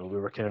 I don't know, we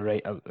were kind of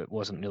right. It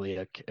wasn't really,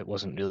 I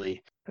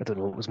don't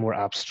know, it was more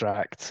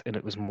abstract, and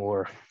it was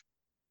more,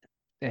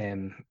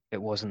 it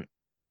wasn't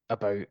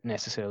about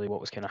necessarily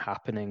what was kind of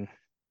happening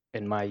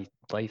in my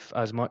life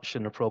as much.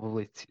 And there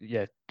probably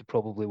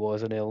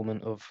was an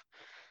element of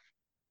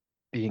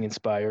being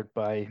inspired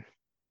by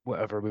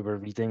whatever we were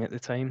reading at the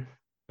time.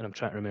 and I'm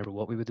trying to remember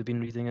what we would have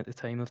been reading at the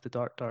time of the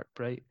Dark, Dark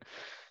Bright.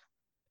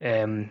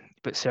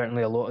 But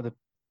certainly a lot of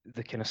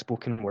the kind of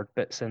spoken word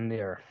bits in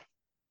there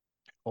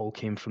all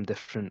came from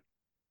different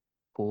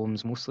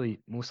poems, mostly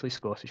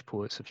Scottish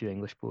poets, a few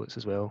English poets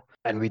as well.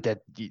 And we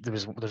did there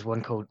was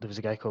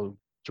a guy called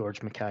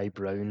George Mackay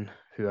Brown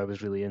who I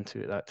was really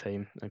into at that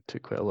time. I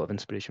took quite a lot of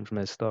inspiration from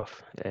his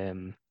stuff.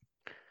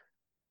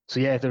 So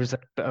yeah, there was a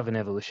bit of an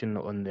evolution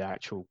on the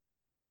actual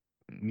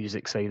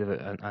music side of it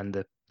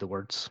and the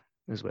words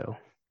as well.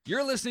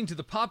 You're listening to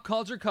the Pop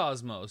Culture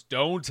Cosmos.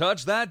 Don't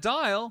touch that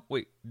dial.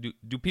 Wait,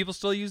 do people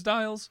still use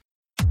dials?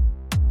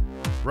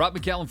 Rob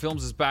McCallum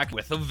Films is back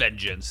with a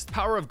vengeance.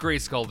 Power of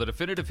Grayskull, the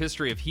definitive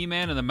history of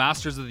He-Man and the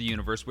Masters of the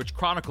Universe, which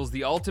chronicles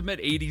the ultimate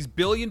 80s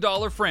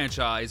billion-dollar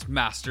franchise,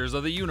 Masters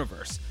of the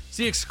Universe.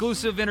 See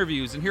exclusive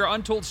interviews and hear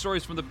untold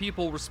stories from the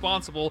people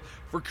responsible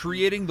for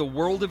creating the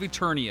world of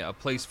Eternia, a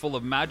place full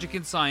of magic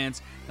and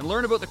science, and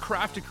learn about the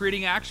craft of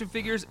creating action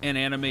figures and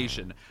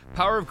animation.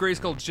 Power of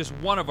Grayskull is just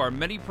one of our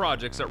many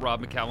projects at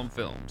Rob McCallum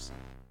Films.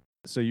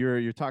 So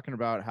you're talking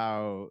about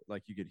how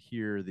like you could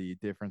hear the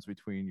difference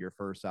between your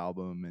first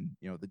album and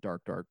the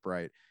Dark Dark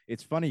Bright.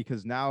 It's funny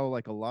because now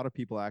like a lot of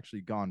people actually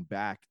gone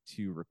back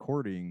to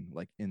recording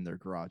like in their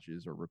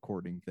garages or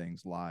recording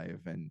things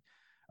live. And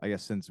I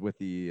guess since with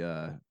the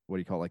what do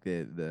you call like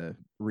the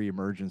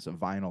reemergence of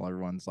vinyl,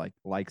 everyone's like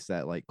likes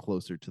that like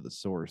closer to the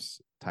source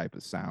type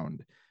of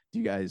sound. Do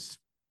you guys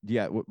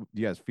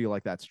feel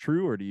like that's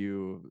true, or do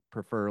you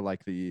prefer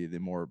like the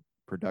more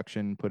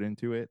production put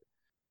into it?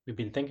 We've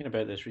been thinking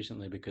about this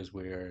recently because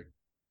we're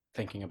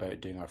thinking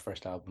about doing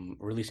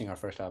releasing our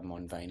first album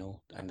on vinyl,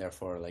 and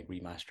therefore like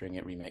remastering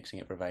it, remixing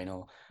it for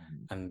vinyl.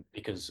 And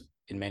because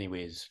in many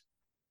ways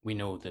we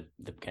know the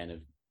kind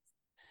of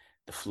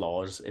the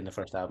flaws in the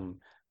first album,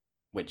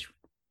 which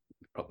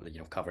probably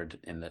covered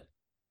in that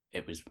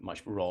it was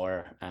much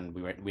rawer, and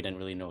we didn't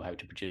really know how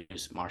to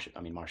produce.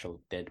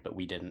 Marshall did, but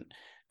we didn't,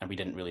 and we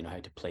didn't really know how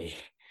to play.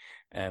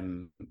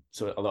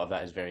 So a lot of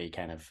that is very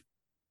kind of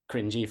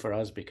cringy for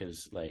us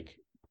because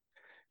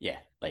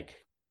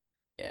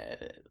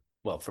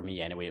well, for me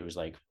anyway, it was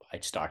like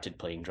I'd started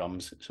playing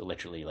drums, so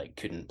literally like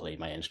couldn't play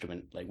my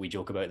instrument. Like we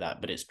joke about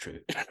that, but it's true.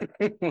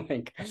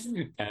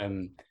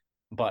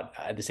 But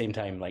at the same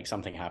time, like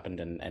something happened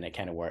and it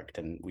kind of worked,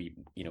 and we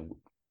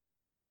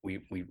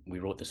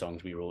wrote the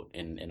songs we wrote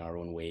in our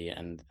own way,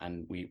 and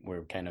we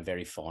were kind of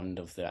very fond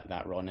of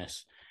that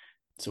rawness.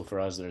 So for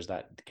us, there's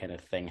that kind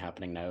of thing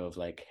happening now of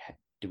like,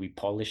 if we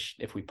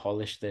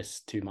polish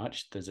this too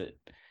much, does it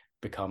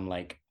become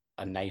like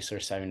a nicer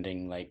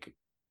sounding like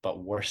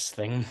but worse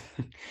thing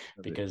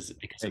because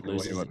it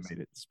loses what made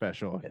it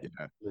special.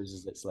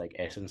 Loses its like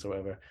essence or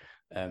whatever.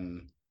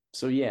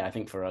 So yeah, I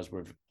think for us,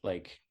 we're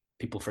like,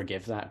 people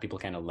forgive that, people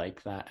kind of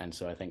like that, and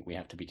so I think we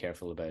have to be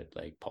careful about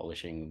like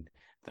polishing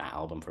that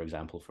album, for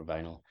example, for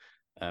vinyl.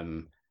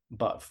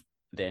 But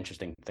the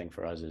interesting thing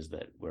for us is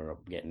that we're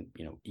getting,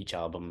 each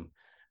album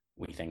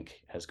we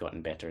think has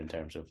gotten better in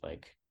terms of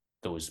like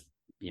those,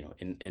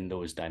 in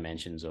those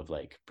dimensions of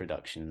like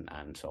production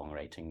and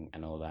songwriting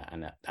and all that,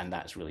 and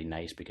that's really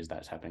nice because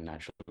that's happening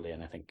naturally.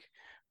 And I think,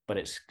 but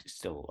it's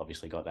still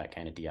obviously got that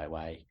kind of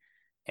DIY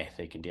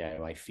ethic and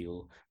DIY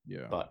feel.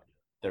 Yeah. But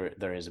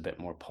there is a bit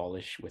more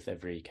polish with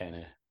every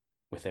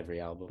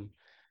album.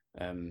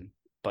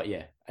 But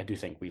yeah, I do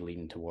think we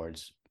lean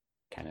towards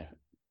kind of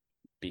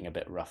being a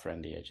bit rough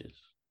around the edges.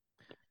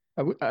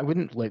 I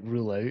wouldn't like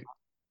rule out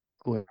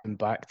going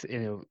back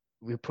to,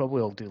 we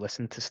probably all do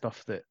listen to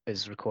stuff that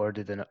is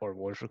recorded in it or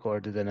was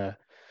recorded in a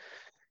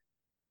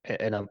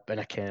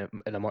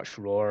much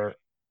rawer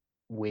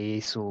way.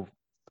 So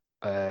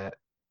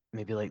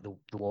maybe like the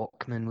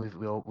Walkman,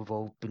 we've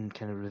all been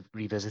kind of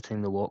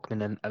revisiting the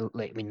Walkman, and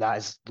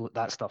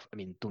that stuff. I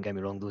mean, don't get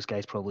me wrong, those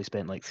guys probably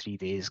spent like 3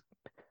 days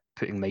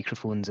putting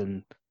microphones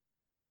in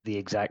the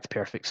exact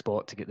perfect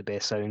spot to get the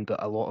best sound,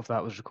 but a lot of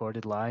that was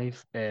recorded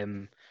live.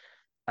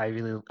 I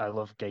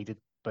love Guided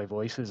by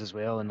Voices as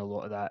well, and a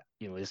lot of that,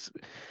 is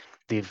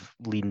they've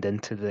leaned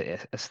into the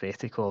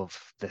aesthetic of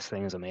this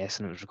thing as a mess,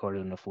 and it was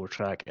recorded on a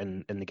 4-track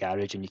in the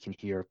garage, and you can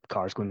hear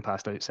cars going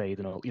past outside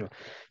and all,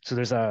 So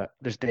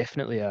there's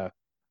definitely I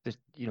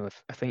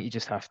think you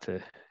just have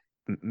to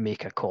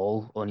make a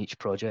call on each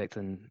project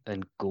and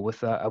go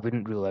with that. I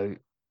wouldn't rule out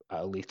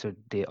at a later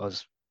date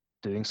us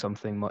doing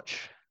something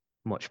much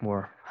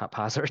more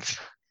haphazard.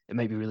 It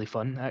might be really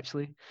fun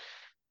actually.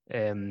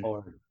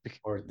 Or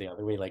the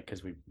other way, like,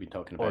 because we've been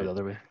talking about, or the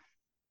other way,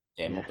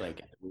 like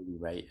the way we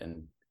write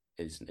and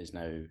is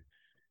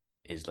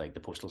like the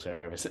postal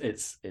service.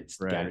 It's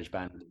right.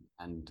 GarageBand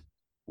and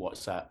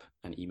WhatsApp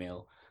and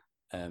email,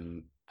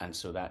 and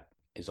so that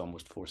is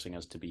almost forcing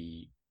us to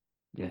be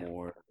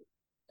more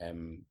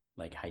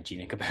like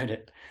hygienic about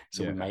it.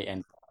 So we might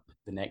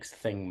the next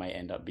thing might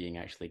end up being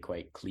actually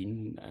quite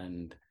clean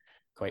and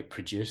quite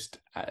produced,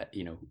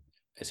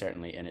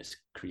 certainly in its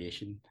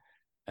creation.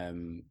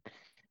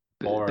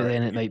 But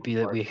then it might be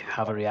that we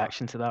have a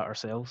reaction to that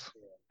ourselves,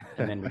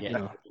 and then we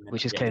get,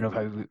 which is kind of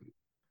how.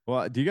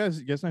 Well, do you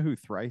guys know who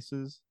Thrice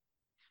is?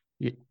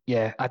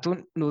 Yeah, I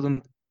don't know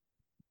them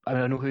I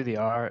mean, I know who they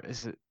are.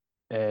 Is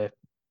it?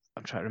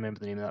 I'm trying to remember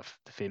the name of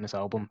the famous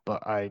album,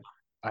 but I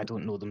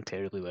don't know them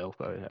terribly well,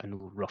 but I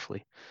know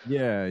roughly.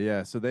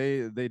 Yeah. So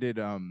they did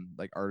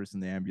like Artists in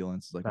the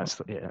Ambulance, like one That's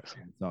of yeah. my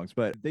favorite songs.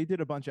 But they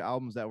did a bunch of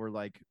albums that were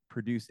like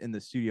produced in the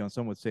studio, and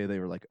some would say they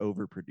were like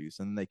overproduced.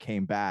 And then they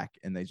came back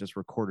and they just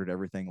recorded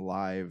everything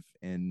live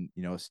in,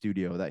 you know, a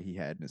studio that he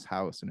had in his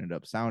house, and ended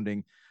up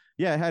sounding,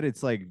 yeah, it had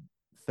its like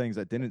things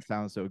that didn't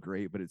sound so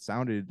great, but it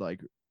sounded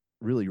like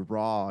really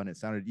raw, and it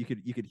sounded, you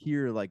could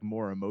hear like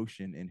more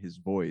emotion in his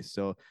voice.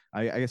 So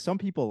I guess some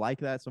people like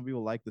that. Some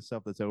people like the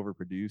stuff that's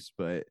overproduced,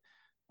 but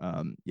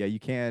yeah, you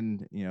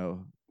can, you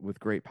know, with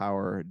great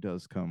power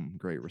does come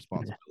great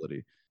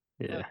responsibility.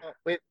 Yeah.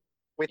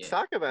 We Yeah.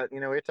 talk about, we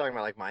were talking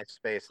about like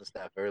MySpace and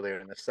stuff earlier,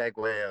 and the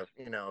segue of,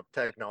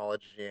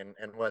 technology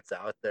and what's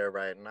out there,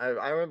 right? And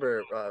I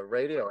remember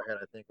Radiohead,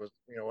 I think, was,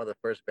 one of the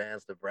first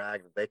bands to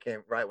brag that they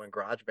came right when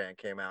GarageBand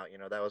came out.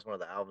 That was one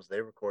of the albums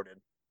they recorded,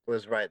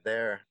 was right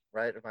there,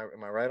 right?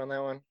 Am I right on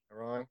that one? Am I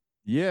wrong?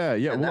 Yeah.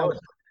 And that was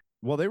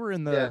Well, they were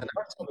in yeah, the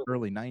that was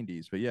early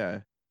 90s, but yeah,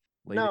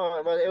 late.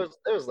 no, but it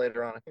was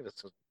later on. I think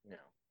this was,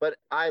 but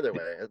either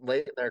way,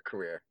 late in their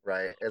career,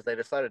 right? As they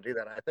decided to do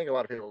that, I think a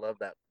lot of people love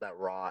that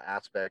raw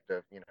aspect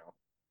of,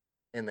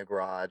 in the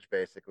garage,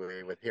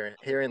 basically, with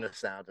hearing the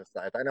sounds and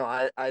stuff. I know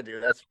I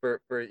do. That's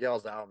for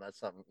y'all's album. That's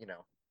something,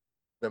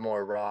 the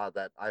more raw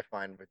that I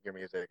find with your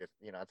music is,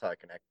 that's how I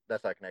connect.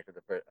 That's how I connect with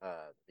the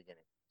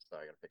beginning. So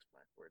I gotta fix my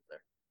words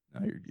there.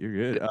 No,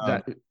 you're good.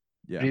 That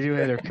Yeah.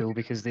 Radiohead are cool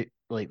because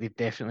they've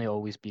definitely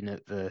always been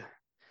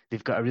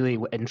they've got a really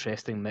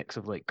interesting mix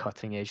of like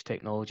cutting edge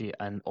technology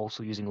and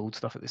also using old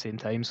stuff at the same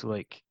time. So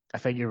like I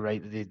think you're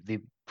right, they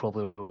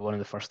probably were one of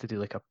the first to do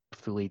like a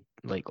fully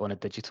like on a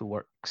digital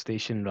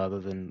workstation rather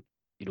than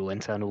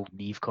internal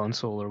Neve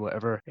console or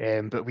whatever.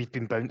 But we've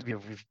been bound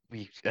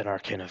we in our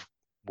kind of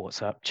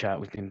WhatsApp chat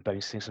we've been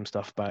bouncing some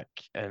stuff back,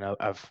 and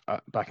I've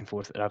back and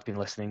forth, and I've been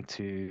listening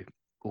to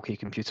OK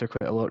Computer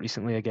quite a lot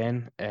recently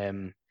again.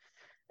 And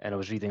I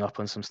was reading up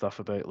on some stuff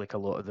about like a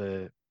lot of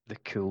the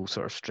cool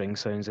sort of string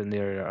sounds in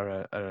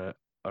there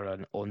are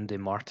an onde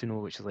martino,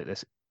 which is like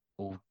this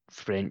old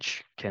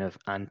French kind of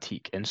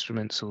antique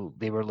instrument. So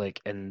they were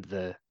like in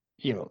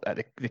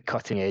at the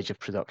cutting edge of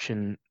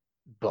production,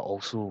 but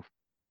also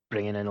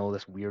bringing in all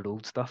this weird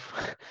old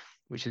stuff,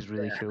 which is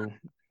really Yeah. cool.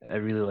 I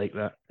really like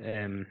that.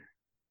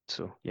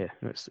 So yeah,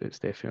 it's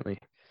definitely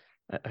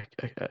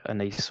a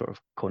nice sort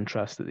of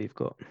contrast that they've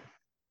got.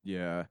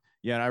 Yeah.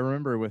 And I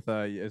remember with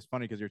it's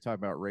funny because you're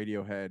talking about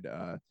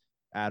Radiohead.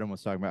 Adam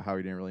was talking about how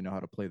he didn't really know how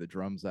to play the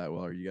drums that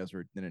well, or you guys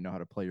didn't know how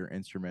to play your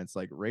instruments.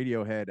 Like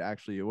Radiohead,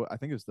 actually, I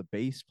think it was the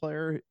bass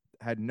player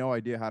had no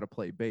idea how to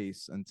play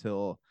bass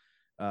until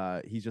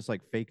he just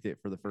like faked it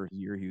for the first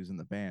year he was in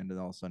the band, and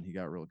all of a sudden he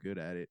got real good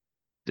at it.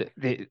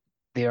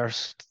 They are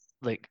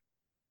like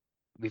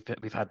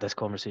we've had this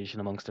conversation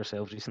amongst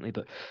ourselves recently,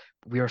 but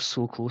we are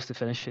so close to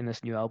finishing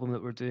this new album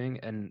that we're doing,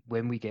 and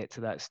when we get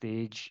to that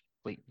stage,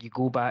 like you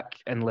go back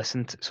and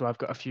listen to. So I've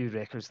got a few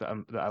records that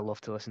I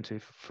love to listen to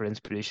for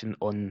inspiration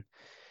on,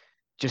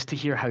 just to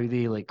hear how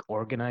they like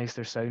organize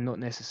their sound, not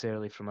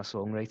necessarily from a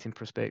songwriting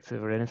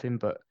perspective or anything,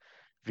 but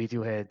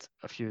Radiohead,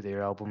 a few of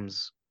their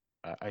albums,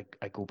 I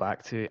go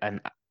back to,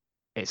 and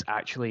it's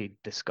actually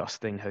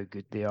disgusting how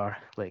good they are,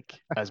 like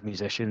as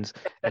musicians.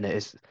 And it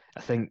is,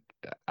 I think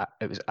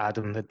it was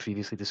Adam had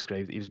previously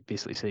described it. He was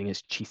basically saying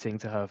it's cheating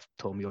to have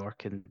Tom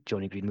York and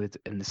Johnny Greenwood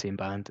in the same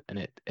band, and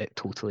it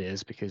totally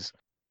is, because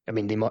I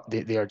mean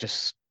they are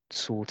just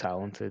so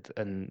talented,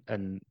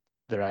 and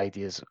their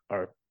ideas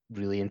are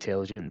really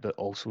intelligent but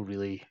also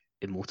really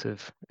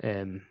emotive.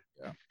 Yeah.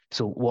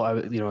 So what I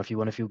would, if you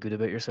want to feel good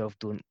about yourself,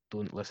 don't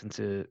listen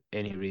to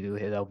any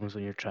Radiohead albums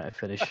when you're trying to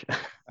finish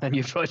a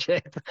new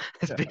project.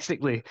 That's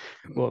basically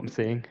what I'm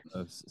saying.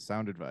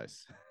 Sound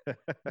advice.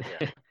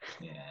 Yeah.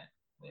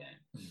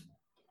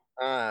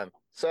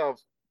 So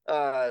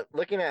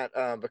looking at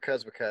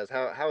because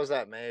how was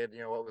that made?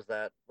 What was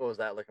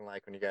that looking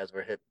like when you guys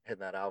were hitting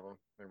that album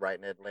and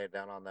writing it, laying it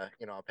down on the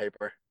on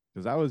paper?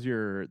 Because that was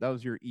your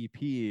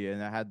EP,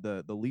 and it had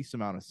the least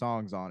amount of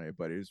songs on it,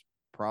 but it was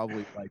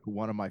probably like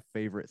one of my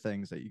favorite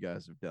things that you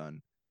guys have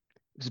done.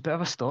 It was a bit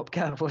of a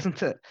stopgap,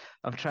 wasn't it?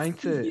 I'm trying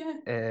to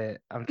Yeah.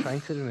 I'm trying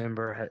to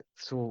remember how,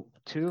 so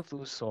two of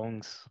those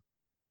songs.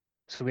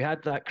 So we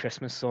had that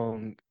Christmas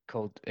song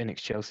called In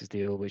Excelsis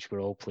Deo, which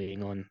we're all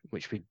playing on,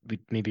 which we'd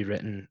maybe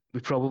written. We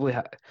probably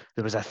had,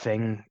 there was a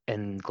thing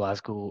in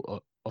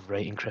Glasgow of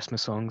writing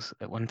Christmas songs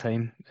at one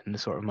time in the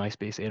sort of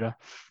MySpace era.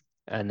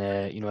 And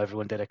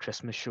everyone did a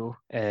Christmas show.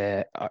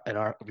 And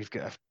we've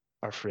got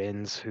our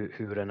friends who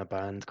were in a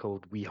band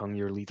called We Hung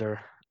Your Leader,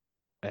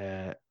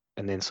 and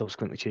then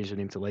subsequently changed their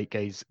name to Light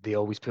Guys. They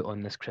always put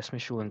on this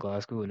Christmas show in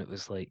Glasgow, and it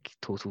was like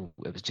total.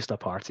 It was just a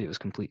party. It was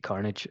complete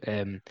carnage.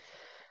 And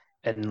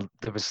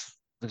there was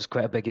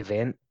quite a big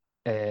event.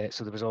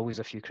 So there was always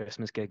a few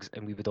Christmas gigs,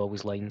 and we would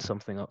always line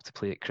something up to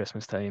play at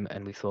Christmas time.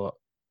 And we thought,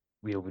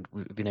 would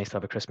be nice to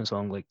have a Christmas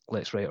song, like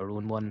let's write our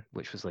own one,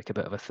 which was like a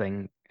bit of a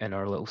thing in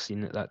our little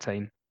scene at that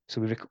time. So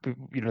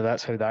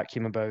that's how that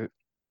came about.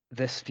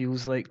 This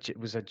Feels Like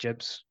was a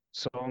Jibs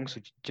song, so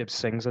Jibs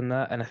sings on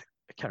that, and I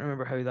can't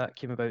remember how that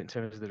came about in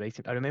terms of the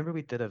writing. I remember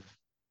we did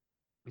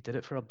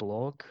it for a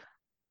blog.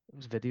 It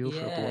was video for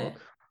a Yeah, blog.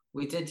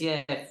 we did.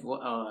 Yeah,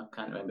 I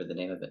can't remember the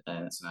name of it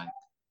now. That's right.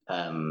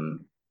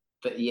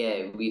 But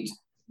yeah,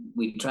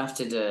 we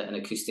drafted an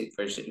acoustic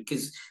version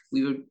because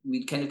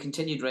we kind of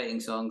continued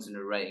writing songs and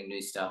were writing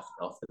new stuff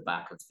off the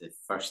back of the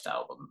first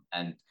album,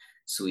 and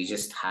so we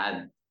just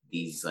had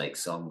these like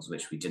songs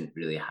which we didn't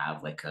really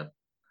have like a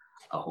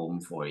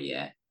home for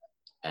yet.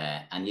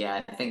 And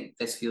yeah, I think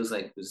This Feels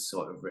Like was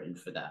sort of written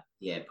for that.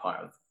 Yeah,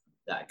 part of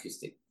that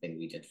acoustic thing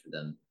we did for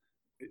them.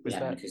 We Was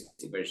had an that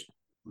acoustic version.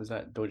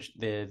 Doge?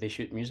 They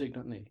shoot music,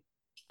 don't they?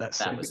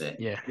 That was it.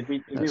 Yeah, Did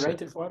we that's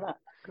write it. it for that?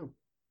 Cool.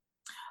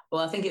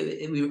 Well, I think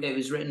it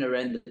was written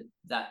around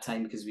that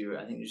time because we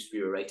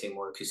were writing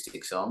more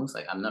acoustic songs.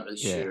 Like I'm not really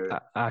Yeah,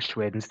 sure. Ash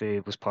Wednesday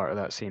was part of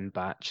that same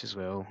batch as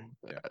well,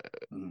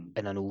 Mm.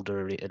 in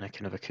in a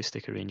kind of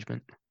acoustic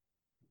arrangement.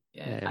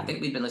 Yeah, I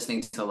think we'd been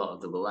listening to a lot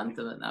of the Low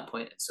Anthem at that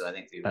point, so I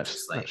think we were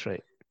just like That's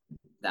right.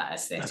 that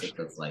aesthetic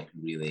of like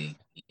really,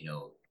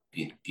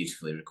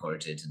 beautifully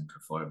recorded and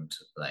performed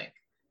like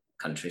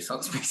country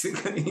songs.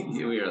 Basically,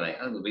 we were like,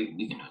 oh, we can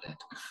do that.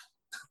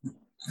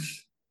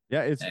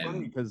 Yeah, it's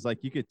funny because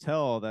like you could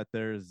tell that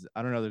there's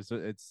I don't know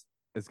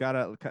it's got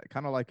a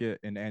kind of like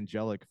an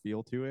angelic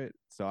feel to it.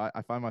 So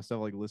I find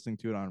myself like listening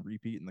to it on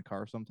repeat in the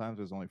car sometimes.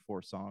 There's only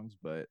 4 songs,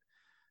 but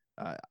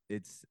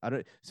it's I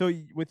don't so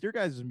with your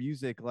guys'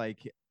 music,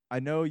 like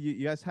I know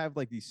you guys have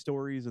like these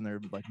stories and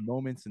they're like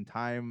moments in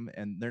time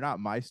and they're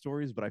not my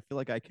stories, but I feel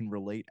like I can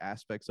relate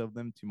aspects of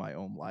them to my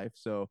own life.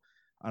 So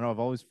I don't know, I've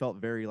always felt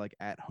very like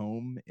at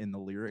home in the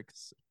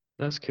lyrics.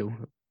 That's cool.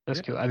 That's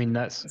Yeah. cool. I mean,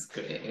 That's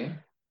great.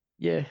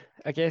 Yeah.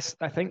 yeah.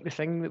 I think the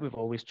thing that we've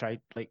always tried,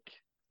 like,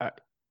 I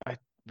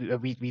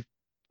we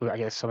well, I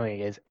guess something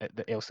is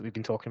else that we've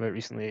been talking about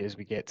recently is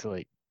we get to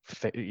like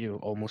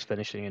almost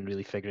finishing and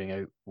really figuring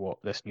out what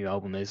this new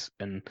album is,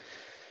 and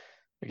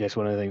I guess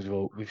one of the things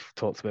we've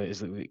talked about is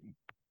that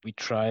we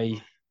try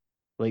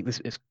like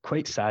this. It's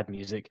quite sad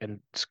music, and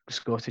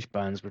Scottish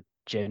bands were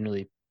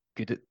generally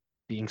good at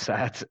being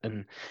sad,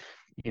 and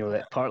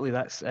that partly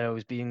that's I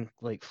was being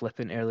like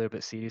flippant earlier,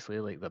 but seriously,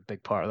 like the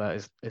big part of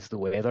that is the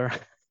weather.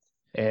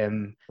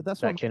 But that's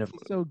That what kind makes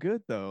of it so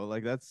good though.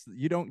 Like that's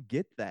you don't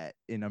get that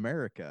in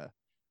America.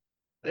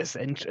 but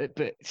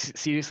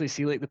seriously,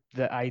 see like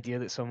the idea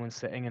that someone's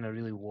sitting in a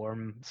really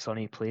warm,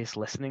 sunny place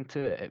listening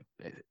to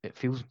it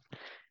feels.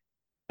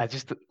 I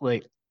just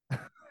like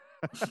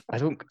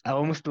I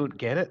almost don't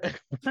get it.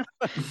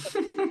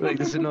 Like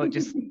this is not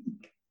just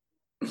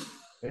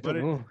I But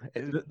don't know.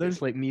 there's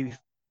It's like me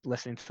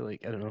listening to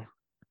like I don't know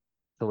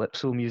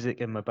calypso music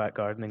in my back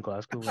garden in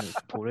Glasgow when it's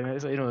pouring.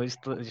 It's like,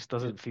 it just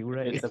doesn't feel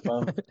right.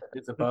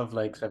 It's above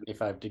like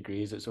 75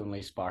 degrees. It's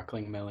only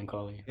sparkling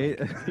melancholy. it,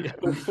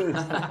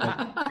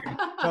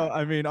 no,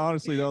 I mean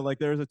honestly though, like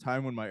there was a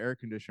time when my air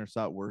conditioner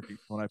stopped working.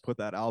 When I put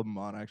that album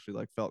on, I actually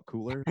like felt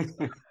cooler.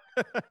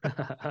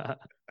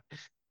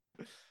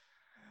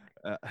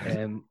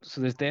 So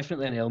there's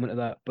definitely an element of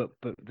that, but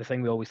the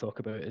thing we always talk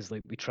about is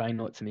like we try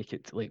not to make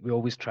it like we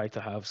always try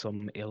to have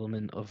some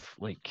element of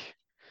like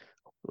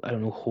I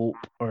don't know hope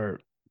or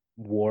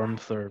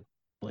warmth or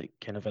like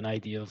kind of an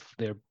idea of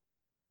there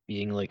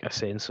being like a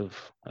sense of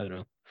I don't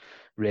know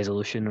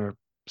resolution or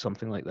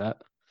something like that,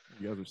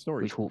 You guys are which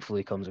stories.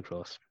 hopefully comes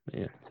across.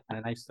 Yeah. And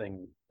a nice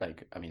thing,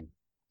 like, I mean,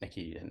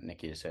 Nikki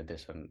has said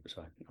this, and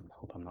so I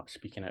hope I'm not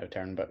speaking out of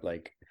turn, but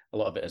like a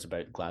lot of it is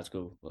about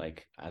Glasgow,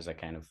 like as a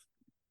kind of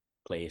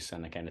place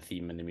and a kind of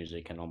theme in the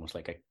music, and almost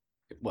like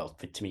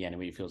to me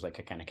anyway, it feels like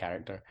a kind of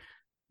character.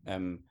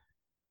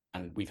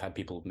 And we've had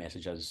people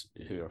message us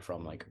who are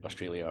from like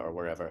Australia or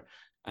wherever,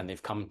 and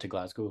they've come to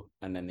Glasgow,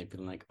 and then they've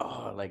been like,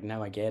 oh, like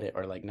now I get it,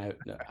 or like now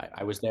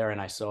I was there and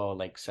I saw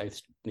like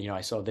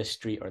I saw this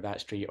street or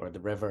that street or the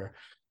river,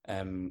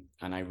 and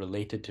I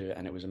related to it,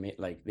 and it was amazing.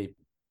 Like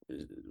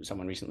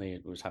someone recently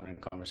was having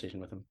a conversation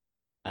with them,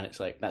 and it's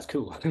like that's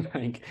cool.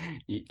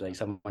 Like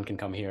someone can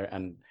come here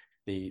and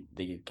they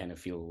kind of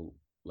feel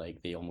like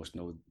they almost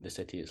know the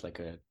city. It's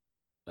like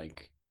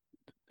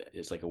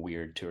it's like a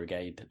weird tour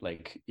guide,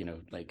 like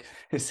like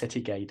a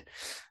city guide.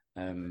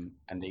 And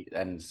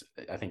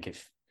I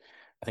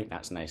think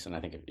that's nice, and I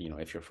think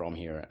if you're from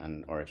here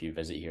or if you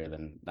visit here,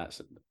 then that's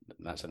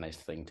a nice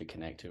thing to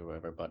connect to or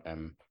whatever. But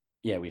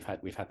yeah, we've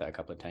had that a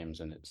couple of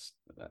times, and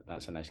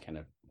that's a nice kind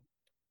of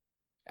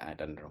I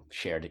don't know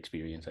shared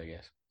experience, I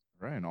guess.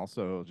 Right. And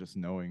also just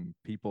knowing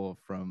people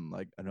from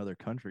like another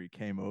country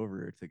came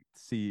over to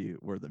see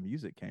where the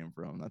music came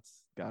from.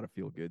 That's gotta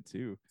feel good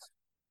too.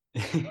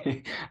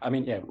 I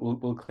mean, yeah,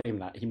 we'll claim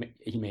that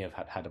he may have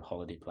had a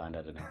holiday planned.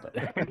 I don't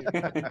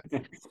know,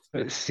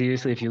 But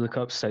seriously, if you look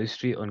up South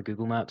Street on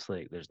Google Maps,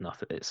 like there's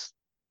nothing. It's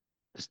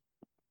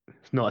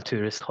not a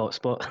tourist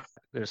hotspot.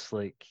 There's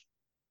like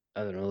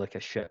I don't know, like a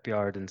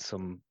shipyard and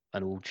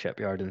an old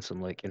shipyard and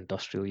some like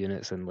industrial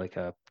units and like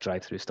a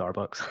drive-through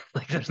Starbucks.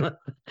 Like there's not.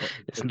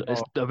 It's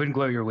I wouldn't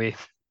go out your way.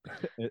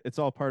 It's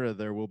all part of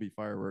There Will Be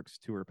Fireworks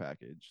tour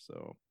package.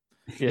 So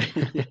Yeah.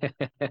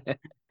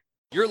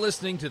 You're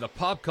listening to the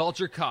Pop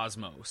Culture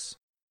Cosmos.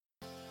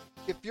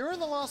 If you're in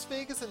the Las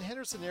Vegas and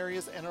Henderson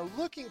areas and are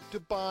looking to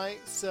buy,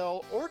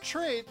 sell, or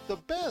trade the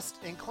best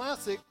in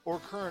classic or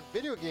current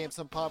video games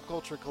and pop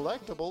culture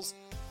collectibles,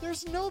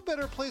 there's no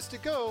better place to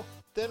go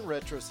than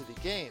Retro City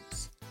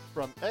Games.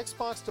 From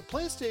Xbox to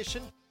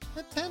PlayStation,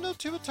 Nintendo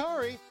to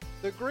Atari,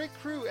 the great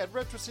crew at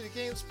Retro City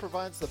Games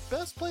provides the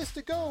best place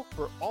to go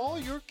for all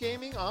your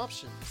gaming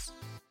options.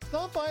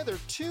 Stop by their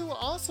 2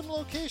 awesome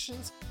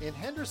locations in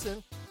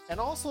Henderson and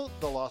also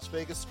the Las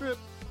Vegas Strip,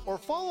 or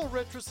follow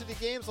Retro City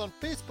Games on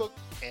Facebook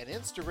and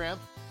Instagram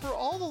for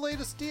all the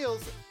latest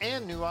deals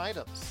and new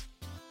items.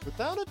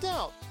 Without a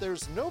doubt,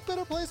 there's no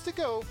better place to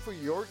go for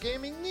your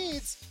gaming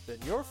needs than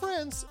your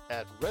friends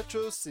at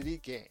Retro City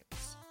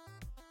Games.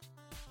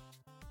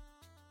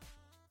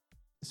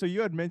 So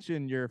you had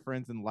mentioned your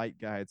friends in Light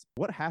Guides.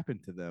 What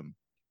happened to them?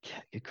 Yeah,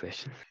 good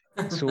question.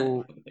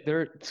 So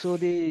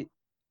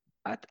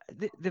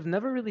they've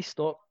never really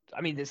stopped. I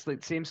mean, it's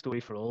like the same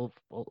story for all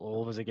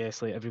of us, I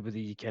guess. Like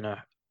everybody kind of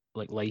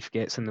like life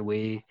gets in the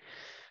way,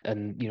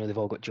 and they've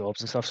all got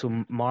jobs and stuff.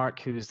 So Mark,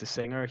 who is the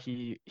singer,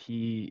 he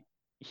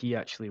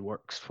actually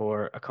works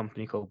for a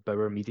company called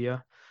Bauer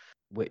Media,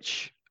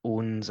 which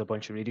owns a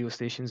bunch of radio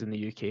stations in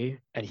the UK,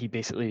 and he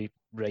basically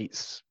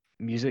writes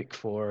music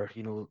for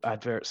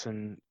adverts,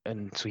 and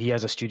so he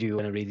has a studio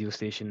and a radio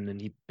station,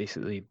 and he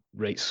basically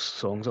writes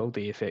songs all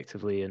day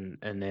effectively,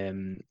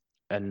 and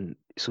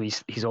so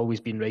he's always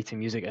been writing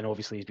music, and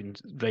obviously he's been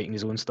writing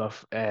his own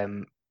stuff.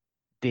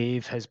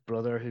 Dave, his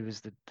brother, who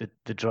was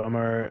the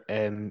drummer,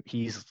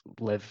 he's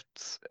lived,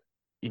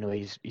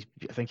 he's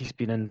I think he's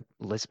been in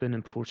Lisbon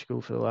in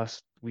Portugal for the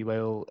last wee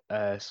while.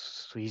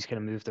 So he's kind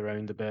of moved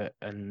around a bit,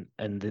 and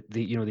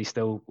they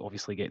still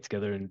obviously get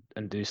together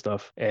and do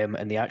stuff.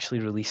 And they actually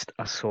released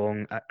a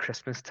song at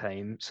Christmas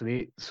time. So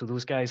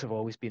those guys have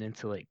always been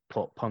into like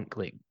pop punk,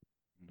 like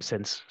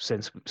since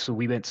so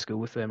we went to school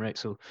with them, right?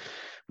 So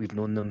we've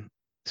known them.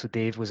 So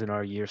Dave was in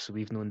our year, so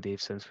we've known Dave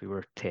since we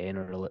were 10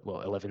 or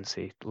 11,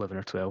 say 11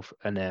 or 12.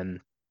 And then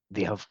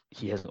he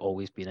has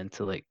always been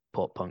into like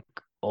pop punk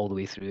all the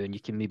way through, and you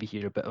can maybe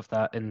hear a bit of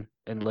that in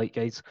Light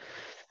Guides.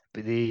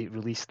 But they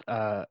released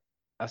a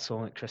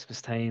song at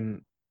Christmas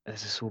time.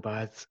 This is so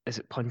bad. Is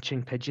it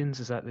Punching Pigeons?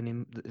 Is that the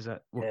name? Is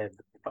that what? Yeah,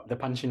 the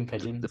Punching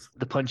Pigeons.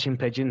 The Punching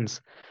Pigeons.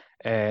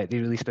 They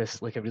released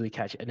this like a really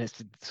catchy, and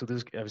it's so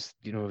those I was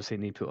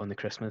saying they put on the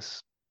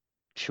Christmas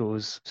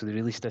shows. So they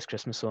released this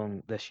Christmas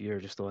song this year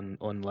just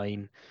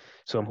online.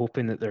 So I'm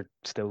hoping that they're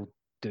still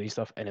doing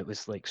stuff, and it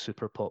was like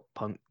super pop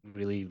punk,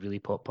 really, really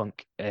pop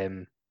punk.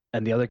 And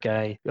the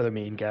other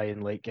main guy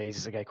in Light Guys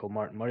is a guy called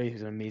Martin Murray,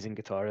 who's an amazing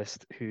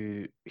guitarist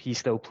who he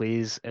still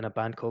plays in a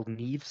band called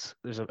Neves.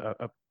 There's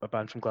a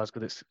band from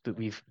Glasgow that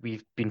we've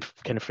been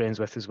kind of friends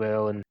with as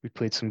well, and we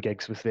played some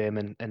gigs with them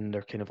and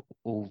they're kind of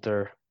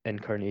older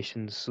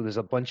incarnations. So there's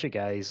a bunch of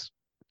guys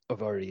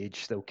of our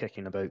age still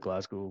kicking about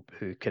Glasgow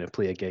who kind of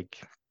play a gig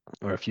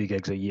or a few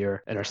gigs a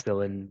year and are still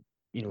in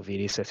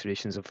various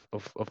iterations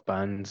of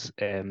bands.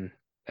 And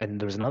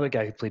there was another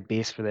guy who played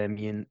bass for them,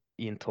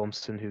 Ian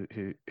Thompson,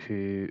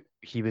 who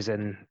he was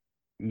in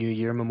New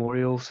Year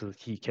Memorial, so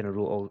he kind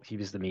of he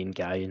was the main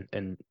guy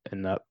in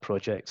that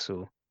project.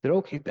 So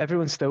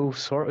everyone's still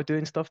sort of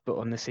doing stuff, but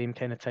on the same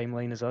kind of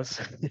timeline as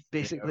us,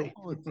 basically.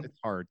 Well, it's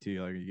hard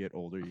too. Like you get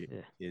older, you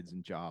get kids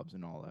and jobs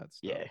and all that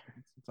stuff. Yeah,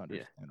 it's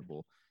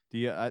understandable.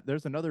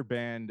 There's another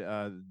band.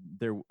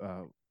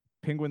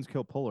 Penguins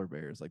Kill Polar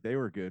Bears. Like they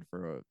were good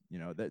for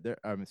they're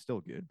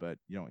still good, but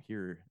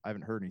I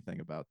haven't heard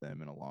anything about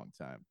them in a long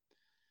time.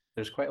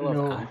 There's quite a lot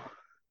of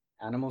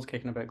animals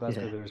kicking about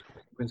Glasgow. There was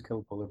Penguins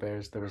Kill Polar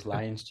Bears. There was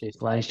Lions Chase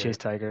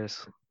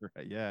Tigers.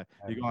 Right, yeah.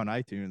 You go on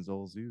iTunes,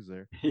 old zoos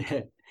there.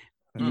 Yeah.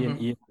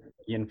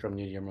 Ian from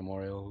New Year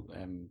Memorial,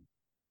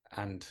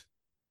 and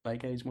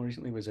Light Guys more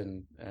recently was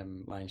in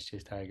Lions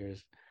Chase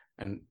Tigers,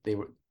 and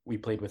we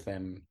played with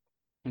them.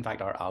 In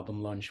fact, our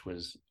album launch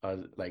was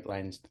us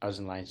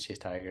and Lions Chase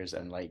Tigers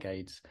and Light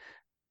Guides,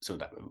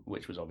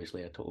 which was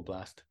obviously a total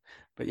blast.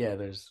 But yeah,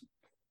 there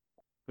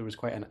was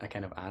quite a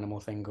kind of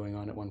animal thing going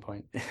on at one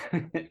point.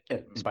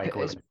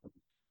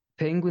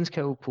 Penguins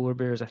Kill Polar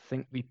Bears. I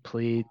think we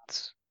played.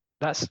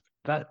 Is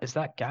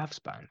that Gav's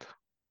band?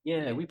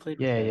 Yeah, we played.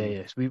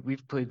 Yeah. So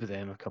we've played with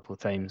them a couple of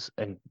times,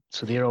 and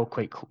so they're all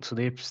quite cool.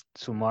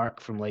 So Mark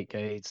from Light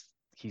Guides,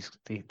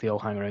 they all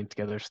hang around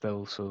together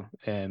still. So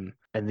and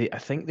I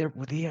think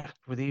were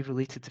they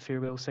related to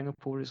Farewell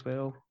Singapore as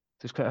well?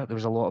 There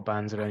was a lot of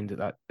bands around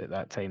at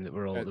that time that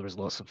were all there was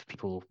lots of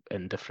people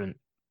in different.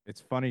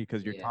 It's funny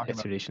because you're talking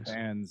about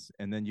bands,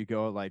 and then you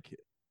go like,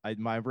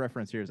 my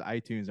reference here is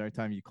iTunes. Every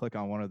time you click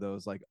on one of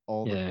those, like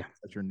all the bands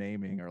that you're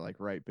naming are like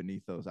right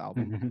beneath those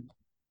albums.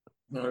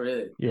 Oh,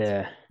 really?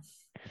 Yeah.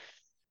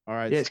 All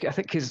right. Yeah, I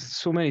think because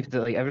so many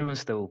like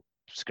everyone's still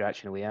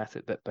scratching away at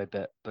it bit by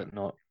bit, but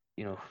not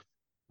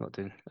not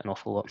doing an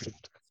awful lot.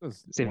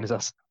 Same as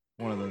us.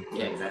 One of the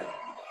exactly.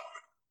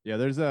 Yeah,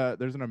 there's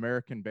an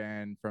American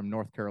band from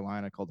North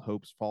Carolina called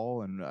Hope's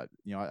Fall, and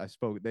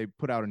they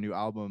put out a new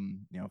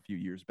album a few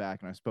years back,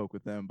 and I spoke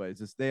with them, but it's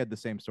just they had the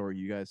same story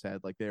you guys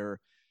had. Like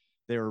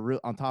they they were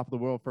on top of the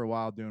world for a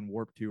while doing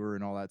Warped Tour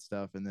and all that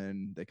stuff, and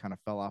then they kind of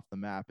fell off the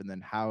map. And then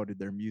how did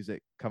their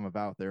music come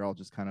about? They're all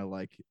just kind of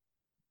like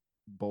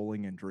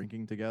bowling and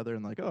drinking together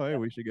and like, oh hey,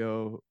 we should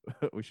go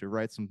we should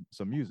write some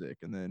music,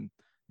 and then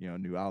a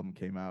new album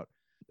came out.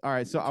 All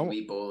right, so Can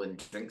we bowl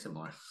and drink some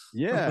more?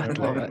 Yeah. I'd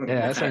love it.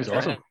 Yeah, that sounds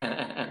awesome.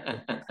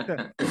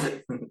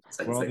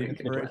 Well, We can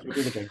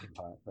do the drinking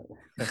part, but...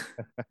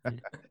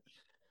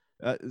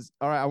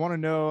 all right, I want to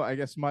know, I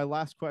guess my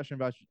last question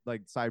about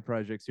like side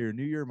projects here,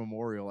 New Year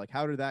Memorial, like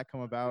how did that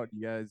come about?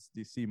 Do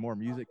you see more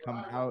music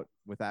coming out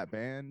with that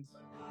band?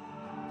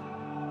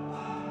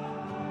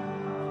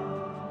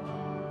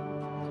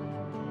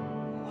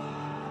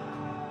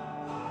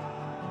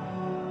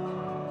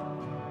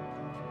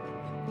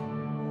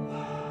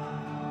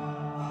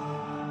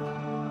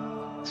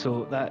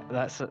 So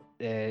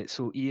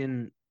so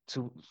Ian,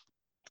 so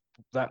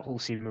that whole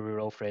scene where we were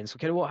all friends. So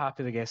kind of what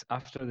happened, I guess,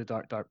 after the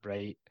Dark Dark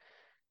Bright,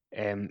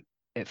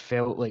 it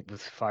felt like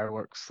with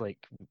fireworks,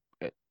 like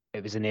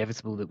it was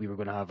inevitable that we were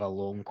going to have a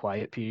long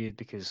quiet period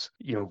because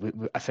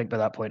I think by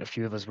that point a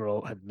few of us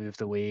had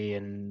moved away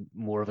and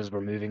more of us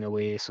were moving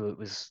away. So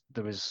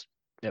there was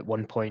at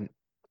one point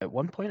I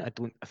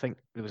think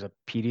there was a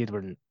period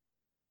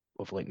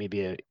of like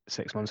maybe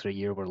 6 months or a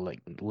year where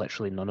like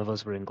literally none of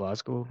us were in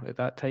Glasgow at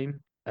that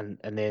time, and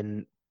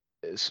then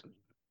it's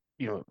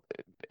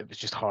it was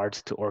just hard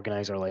to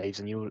organize our lives,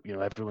 and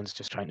everyone's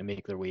just trying to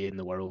make their way in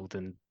the world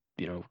and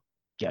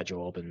get a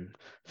job and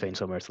find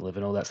somewhere to live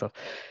and all that stuff.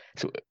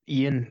 So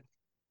Ian,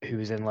 who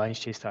was in Lions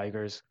Chase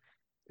Tigers,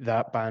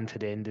 that band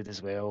had ended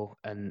as well,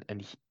 and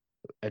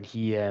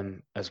he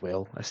as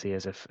well, I say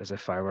as if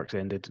fireworks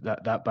ended,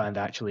 that band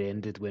actually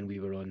ended when we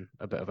were on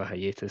a bit of a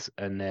hiatus,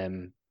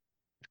 and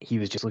he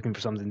was just looking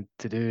for something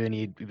to do, and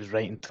he was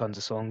writing tons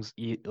of songs.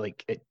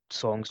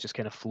 Songs just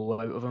kind of flow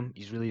out of him.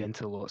 He's really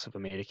into lots of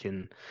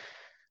American,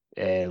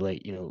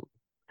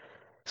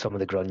 some of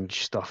the grunge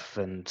stuff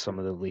and some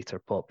of the later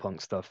pop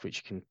punk stuff, which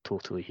you can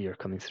totally hear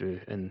coming through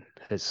in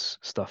his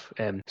stuff.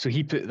 So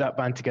he put that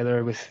band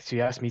together so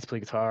he asked me to play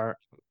guitar,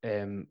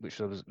 which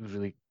I was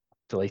really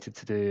delighted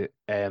to do.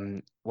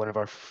 One of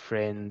our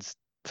friends,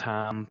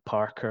 Tam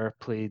Parker,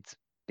 played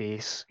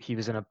bass. He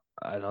was in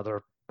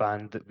another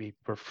band that we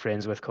were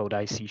friends with called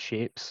I See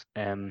Shapes,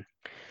 and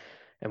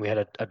we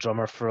had a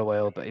drummer for a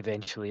while, but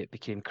eventually it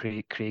became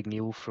Craig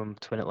Neal from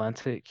Twin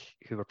Atlantic,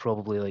 who were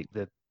probably like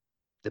the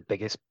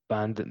biggest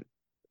band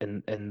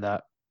in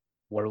that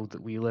world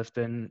that we lived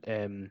in.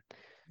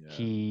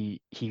 He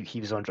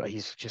was on.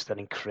 He's just an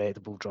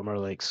incredible drummer,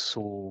 like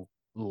so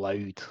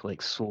loud.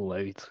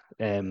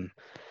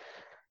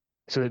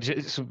 So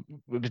it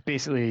was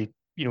basically,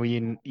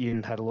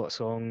 Ian had a lot of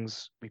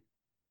songs.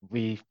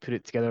 We put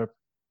it together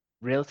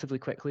relatively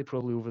quickly,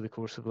 probably over the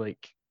course of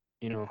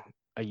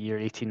a year,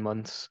 18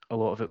 months. A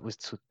lot of it was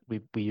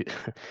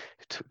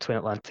Twin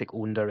Atlantic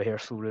owned a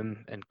rehearsal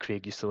room, and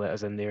Craig used to let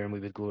us in there, and we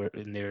would go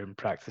in there and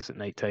practice at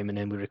night time, and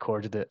then we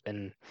recorded it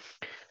in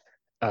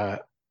a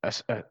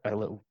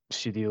little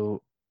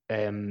studio.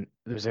 There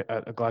was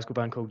a Glasgow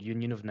band called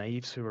Union of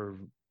Knives who are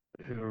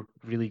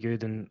really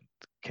good and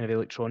kind of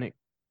electronic,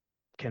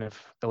 kind of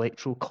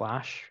electro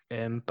clash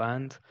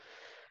band,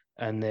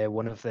 and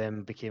one of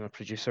them became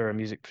a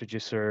music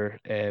producer,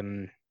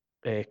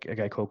 a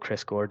guy called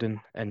Chris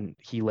Gordon, and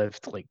he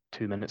lived like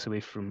 2 minutes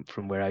away from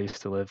where I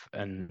used to live,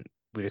 and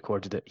we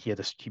recorded it. He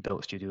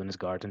built a studio in his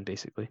garden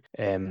basically,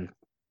 and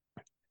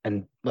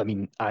I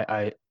mean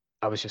I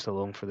was just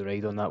along for the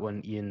ride on that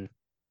one. Ian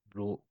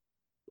wrote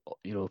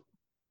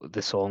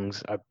the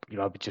songs. I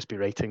would just be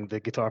writing the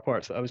guitar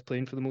parts that I was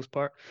playing for the most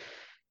part,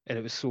 and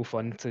it was so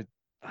fun to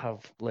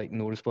have like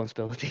no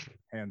responsibility,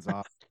 hands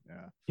off.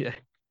 Yeah.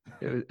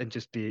 And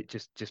just be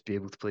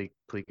able to play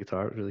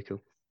guitar. It was really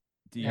cool.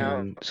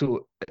 Yeah.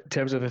 So in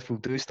terms of if we'll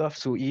do stuff,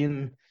 so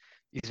Ian's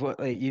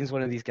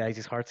one of these guys.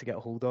 He's hard to get a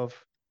hold of.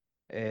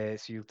 So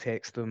you'll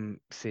text him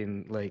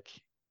saying like,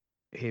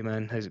 "Hey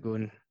man, how's it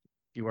going?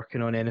 You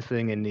working on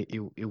anything?" And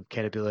he'll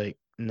kind of be like,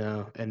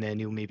 "No," and then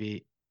he'll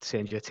maybe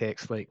send you a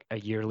text like a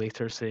year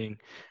later saying,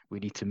 "We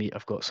need to meet.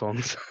 I've got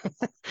songs."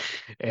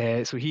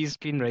 So he's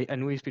been writing. I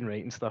know he's been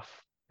writing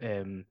stuff.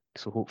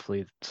 So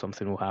hopefully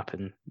something will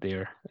happen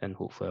there, and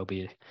hopefully I'll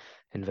be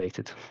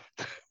invited.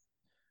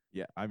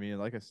 Yeah, I mean,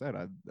 like I said,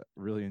 I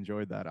really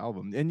enjoyed that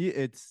album, and you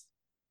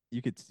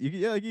could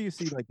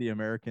see like the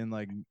American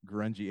like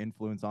grungy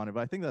influence on it, but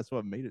I think that's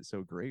what made it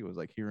so great was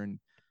like hearing,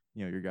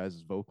 your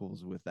guys'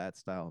 vocals with that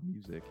style of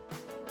music.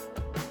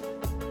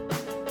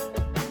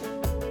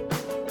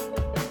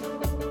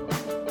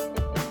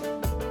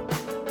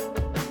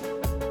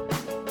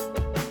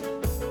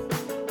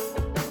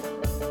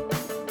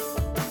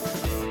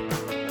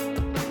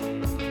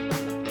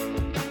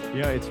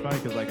 Yeah, it's funny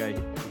because like I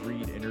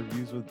read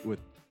interviews with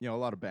a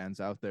lot of bands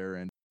out there,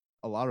 and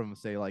a lot of them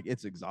say like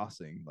it's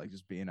exhausting, like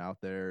just being out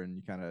there, and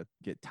you kind of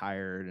get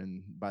tired,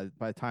 and by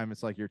the time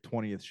it's like your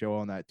 20th show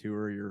on that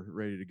tour, you're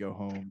ready to go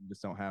home. You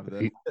just don't have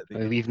the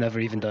We've never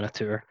even done a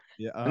tour.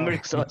 Yeah, and we're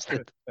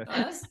exhausted.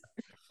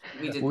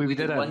 We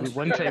did one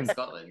one tour in time.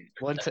 Scotland.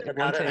 One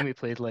time we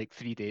played like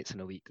 3 dates in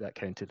a week. That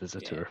counted as a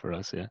Yeah. tour for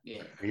us. Yeah.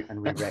 Yeah. We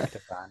wrecked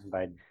a van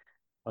by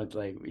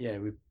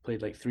we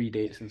played like 3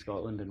 dates in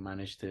Scotland and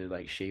managed to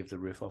like shave the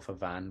roof off a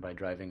van by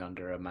driving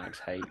under a max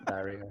height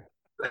barrier.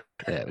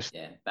 Yeah, it was.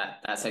 Yeah,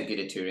 that's how good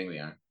at touring we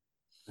are.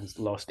 And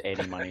lost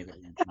any money that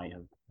we might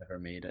have ever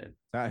made it.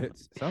 It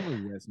sounds like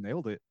you guys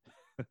nailed it.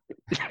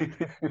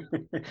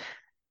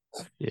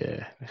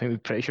 Yeah, I think we're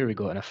pretty sure we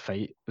got in a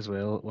fight as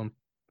well at one.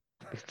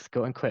 We've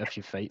got in quite a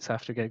few fights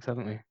after gigs,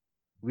 haven't we?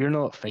 We're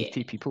not fighty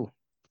Yeah. people.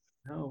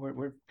 No,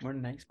 we're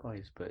nice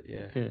boys, but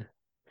yeah. Yeah.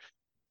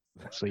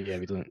 So yeah,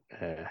 we don't.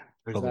 There's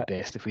Probably that-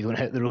 best if we don't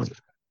hit the road.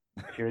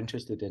 If you're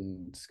interested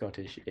in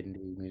Scottish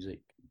indie music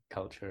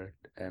culture,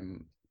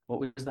 what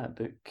was that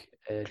book?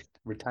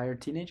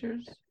 Retired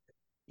Teenagers?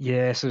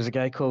 Yeah, so there's a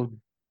guy called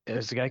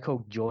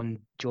John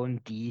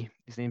D.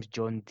 His name's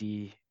John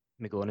D.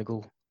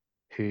 McGonigal,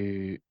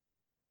 who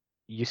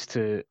used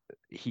to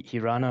he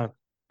ran a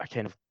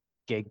kind of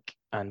gig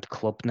and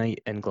club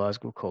night in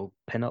Glasgow called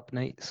Pin-Up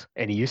Nights,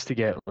 and he used to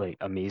get like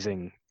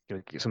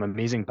some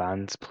amazing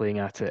bands playing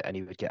at it, and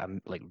he would get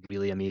like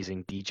really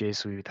amazing DJs.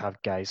 So we would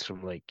have guys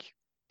from like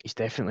he's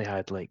definitely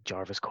had like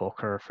Jarvis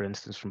Cocker, for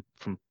instance, from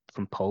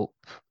Pulp.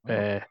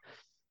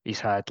 He's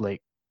had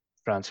like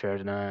Franz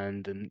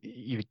Ferdinand, and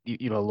you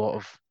know a lot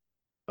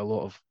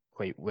of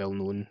quite well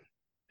known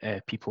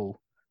people.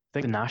 I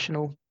think the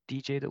National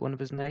DJ'd at one of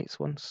his nights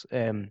once.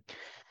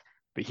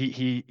 But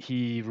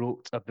he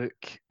wrote a book,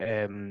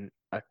 a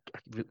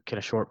kind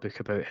of short book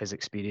about his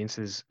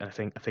experiences. And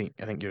I think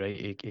you're right,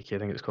 AK. I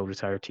think it was called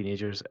Retired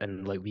Teenagers,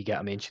 and like we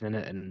get a mention in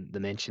it, and the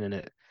mention in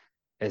it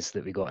is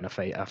that we got in a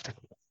fight after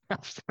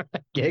a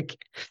gig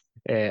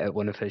at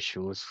one of his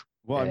shows.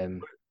 Well,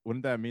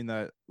 wouldn't that mean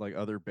that like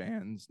other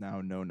bands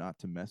now know not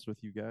to mess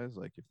with you guys?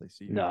 Like if they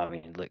see you? No, I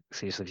mean, like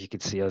seriously, if you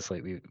could see us,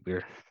 like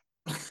we're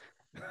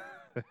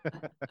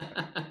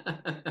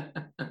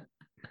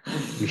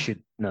we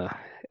should no.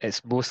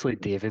 It's mostly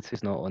David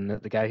who's not on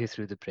it. The guy who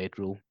threw the bread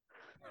roll.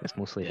 It's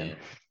mostly him.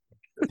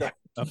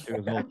 Up to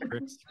his old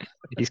tricks.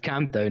 He's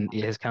calmed down.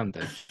 He has calmed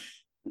down.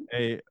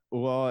 Hey,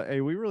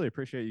 we really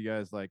appreciate you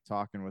guys like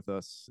talking with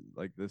us.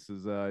 Like this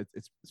is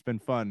it's been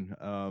fun.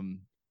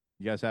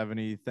 You guys have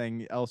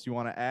anything else you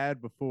want to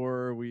add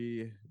before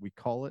we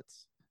call it?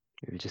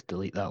 Maybe just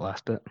delete that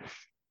last bit.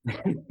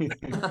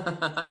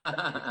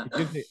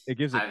 It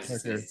gives it I was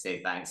just going to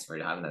say thanks for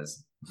having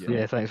us.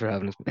 Yeah, thanks for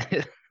having us.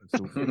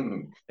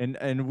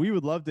 and we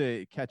would love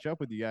to catch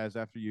up with you guys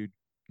after you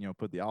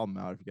put the album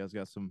out. If you guys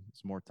got some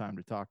more time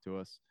to talk to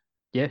us.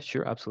 Yeah,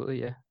 sure,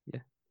 absolutely.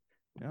 Yeah.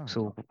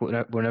 So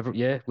whenever,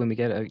 when we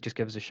get it out, just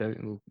give us a shout,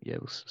 and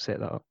we'll set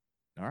that up.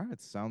 All right,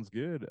 sounds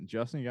good.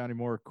 Justin, you got any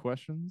more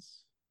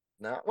questions?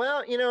 No,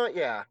 well,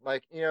 yeah,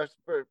 like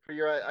for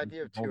your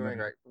idea of touring,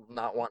 right?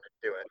 Not wanting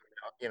to do it,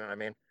 you know what I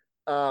mean?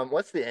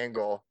 What's the end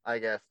goal? I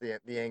guess the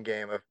end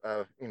game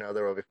of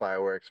There Will Be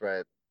Fireworks,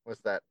 right?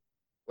 What's that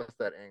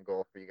end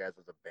goal for you guys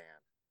as a band?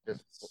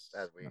 Just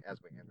as we end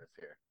this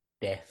here.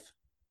 Death.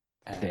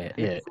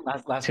 Yeah.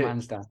 Last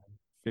man standing.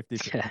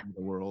 50% of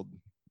the world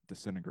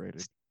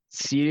disintegrated.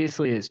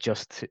 Seriously, it's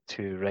just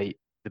to write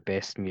the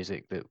best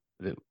music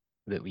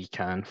that we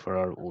can for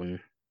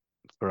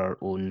our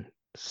own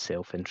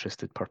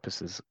self-interested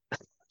purposes.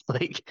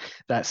 Like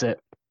that's it.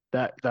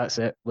 That's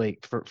it.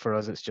 Like for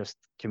us, it's just,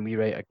 can we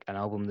write an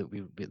album that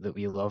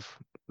we love?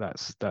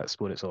 That's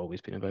what it's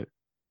always been about.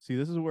 See,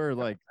 this is where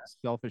like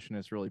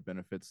selfishness really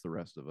benefits the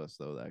rest of us,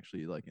 though, that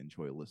actually like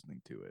enjoy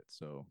listening to it.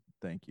 So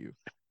thank you.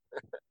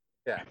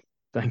 Yeah.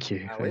 Thank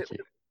you. We Thank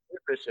you.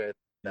 appreciate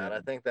that. Yeah.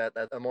 I think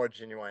that's a more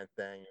genuine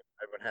thing.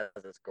 Everyone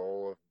has this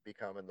goal of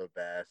becoming the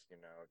best,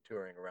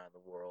 touring around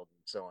the world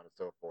and so on and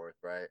so forth,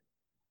 right?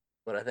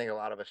 But I think a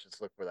lot of us should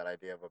look for that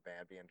idea of a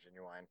band being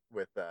genuine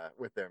with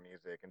their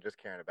music and just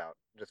caring about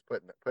just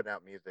putting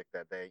out music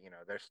that they,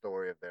 their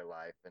story of their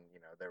life and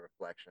their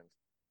reflections.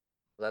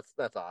 So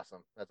that's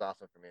awesome. That's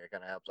awesome for me. It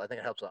kind of helps. I think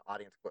it helps the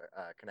audience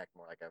connect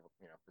more, like I've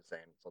been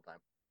saying this whole time.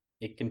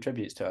 It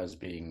contributes to us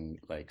being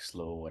like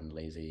slow and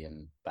lazy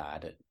and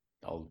bad at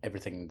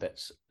everything that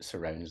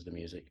surrounds the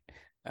music.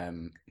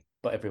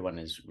 But everyone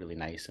is really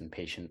nice and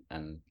patient,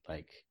 and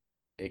like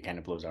it kind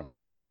of blows our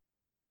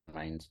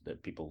minds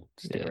that people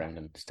stick around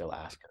and still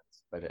ask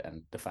us about it,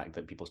 and the fact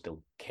that people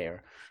still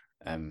care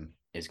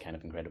is kind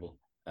of incredible.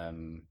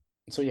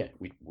 So yeah,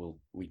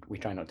 we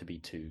try not to be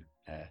too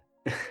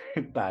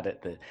bad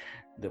at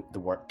the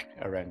work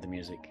around the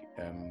music.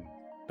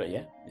 But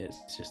yeah,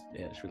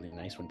 it's really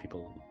nice when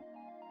people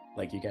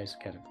like you guys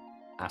kind of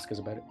ask us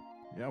about it.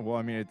 Yeah, well,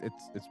 I mean,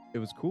 it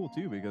was cool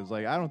too, because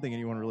like I don't think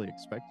anyone really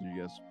expected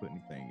you guys to put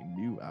anything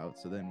new out.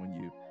 So then when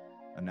you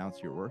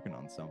announced you're working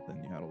on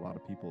something, you had a lot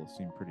of people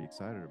seem pretty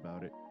excited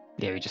about it.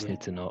 Yeah, we just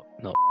need to not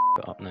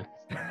it up now.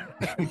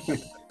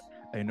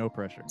 Hey, no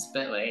pressure. It's a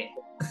bit late.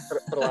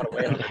 Put a lot of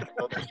weight on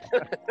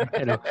it.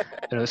 I know,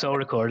 it's all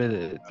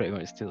recorded. Pretty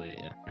much too late.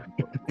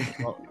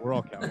 Yeah. We're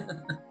all counting.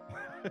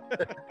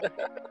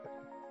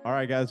 All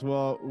right, guys.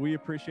 Well, we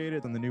appreciate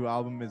it. And the new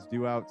album is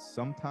due out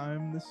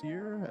sometime this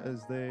year,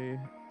 as they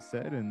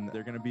said, and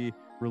they're going to be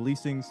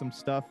releasing some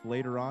stuff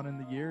later on in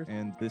the year.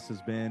 And this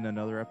has been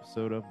another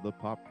episode of the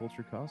Pop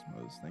Culture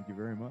Cosmos. Thank you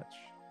very much.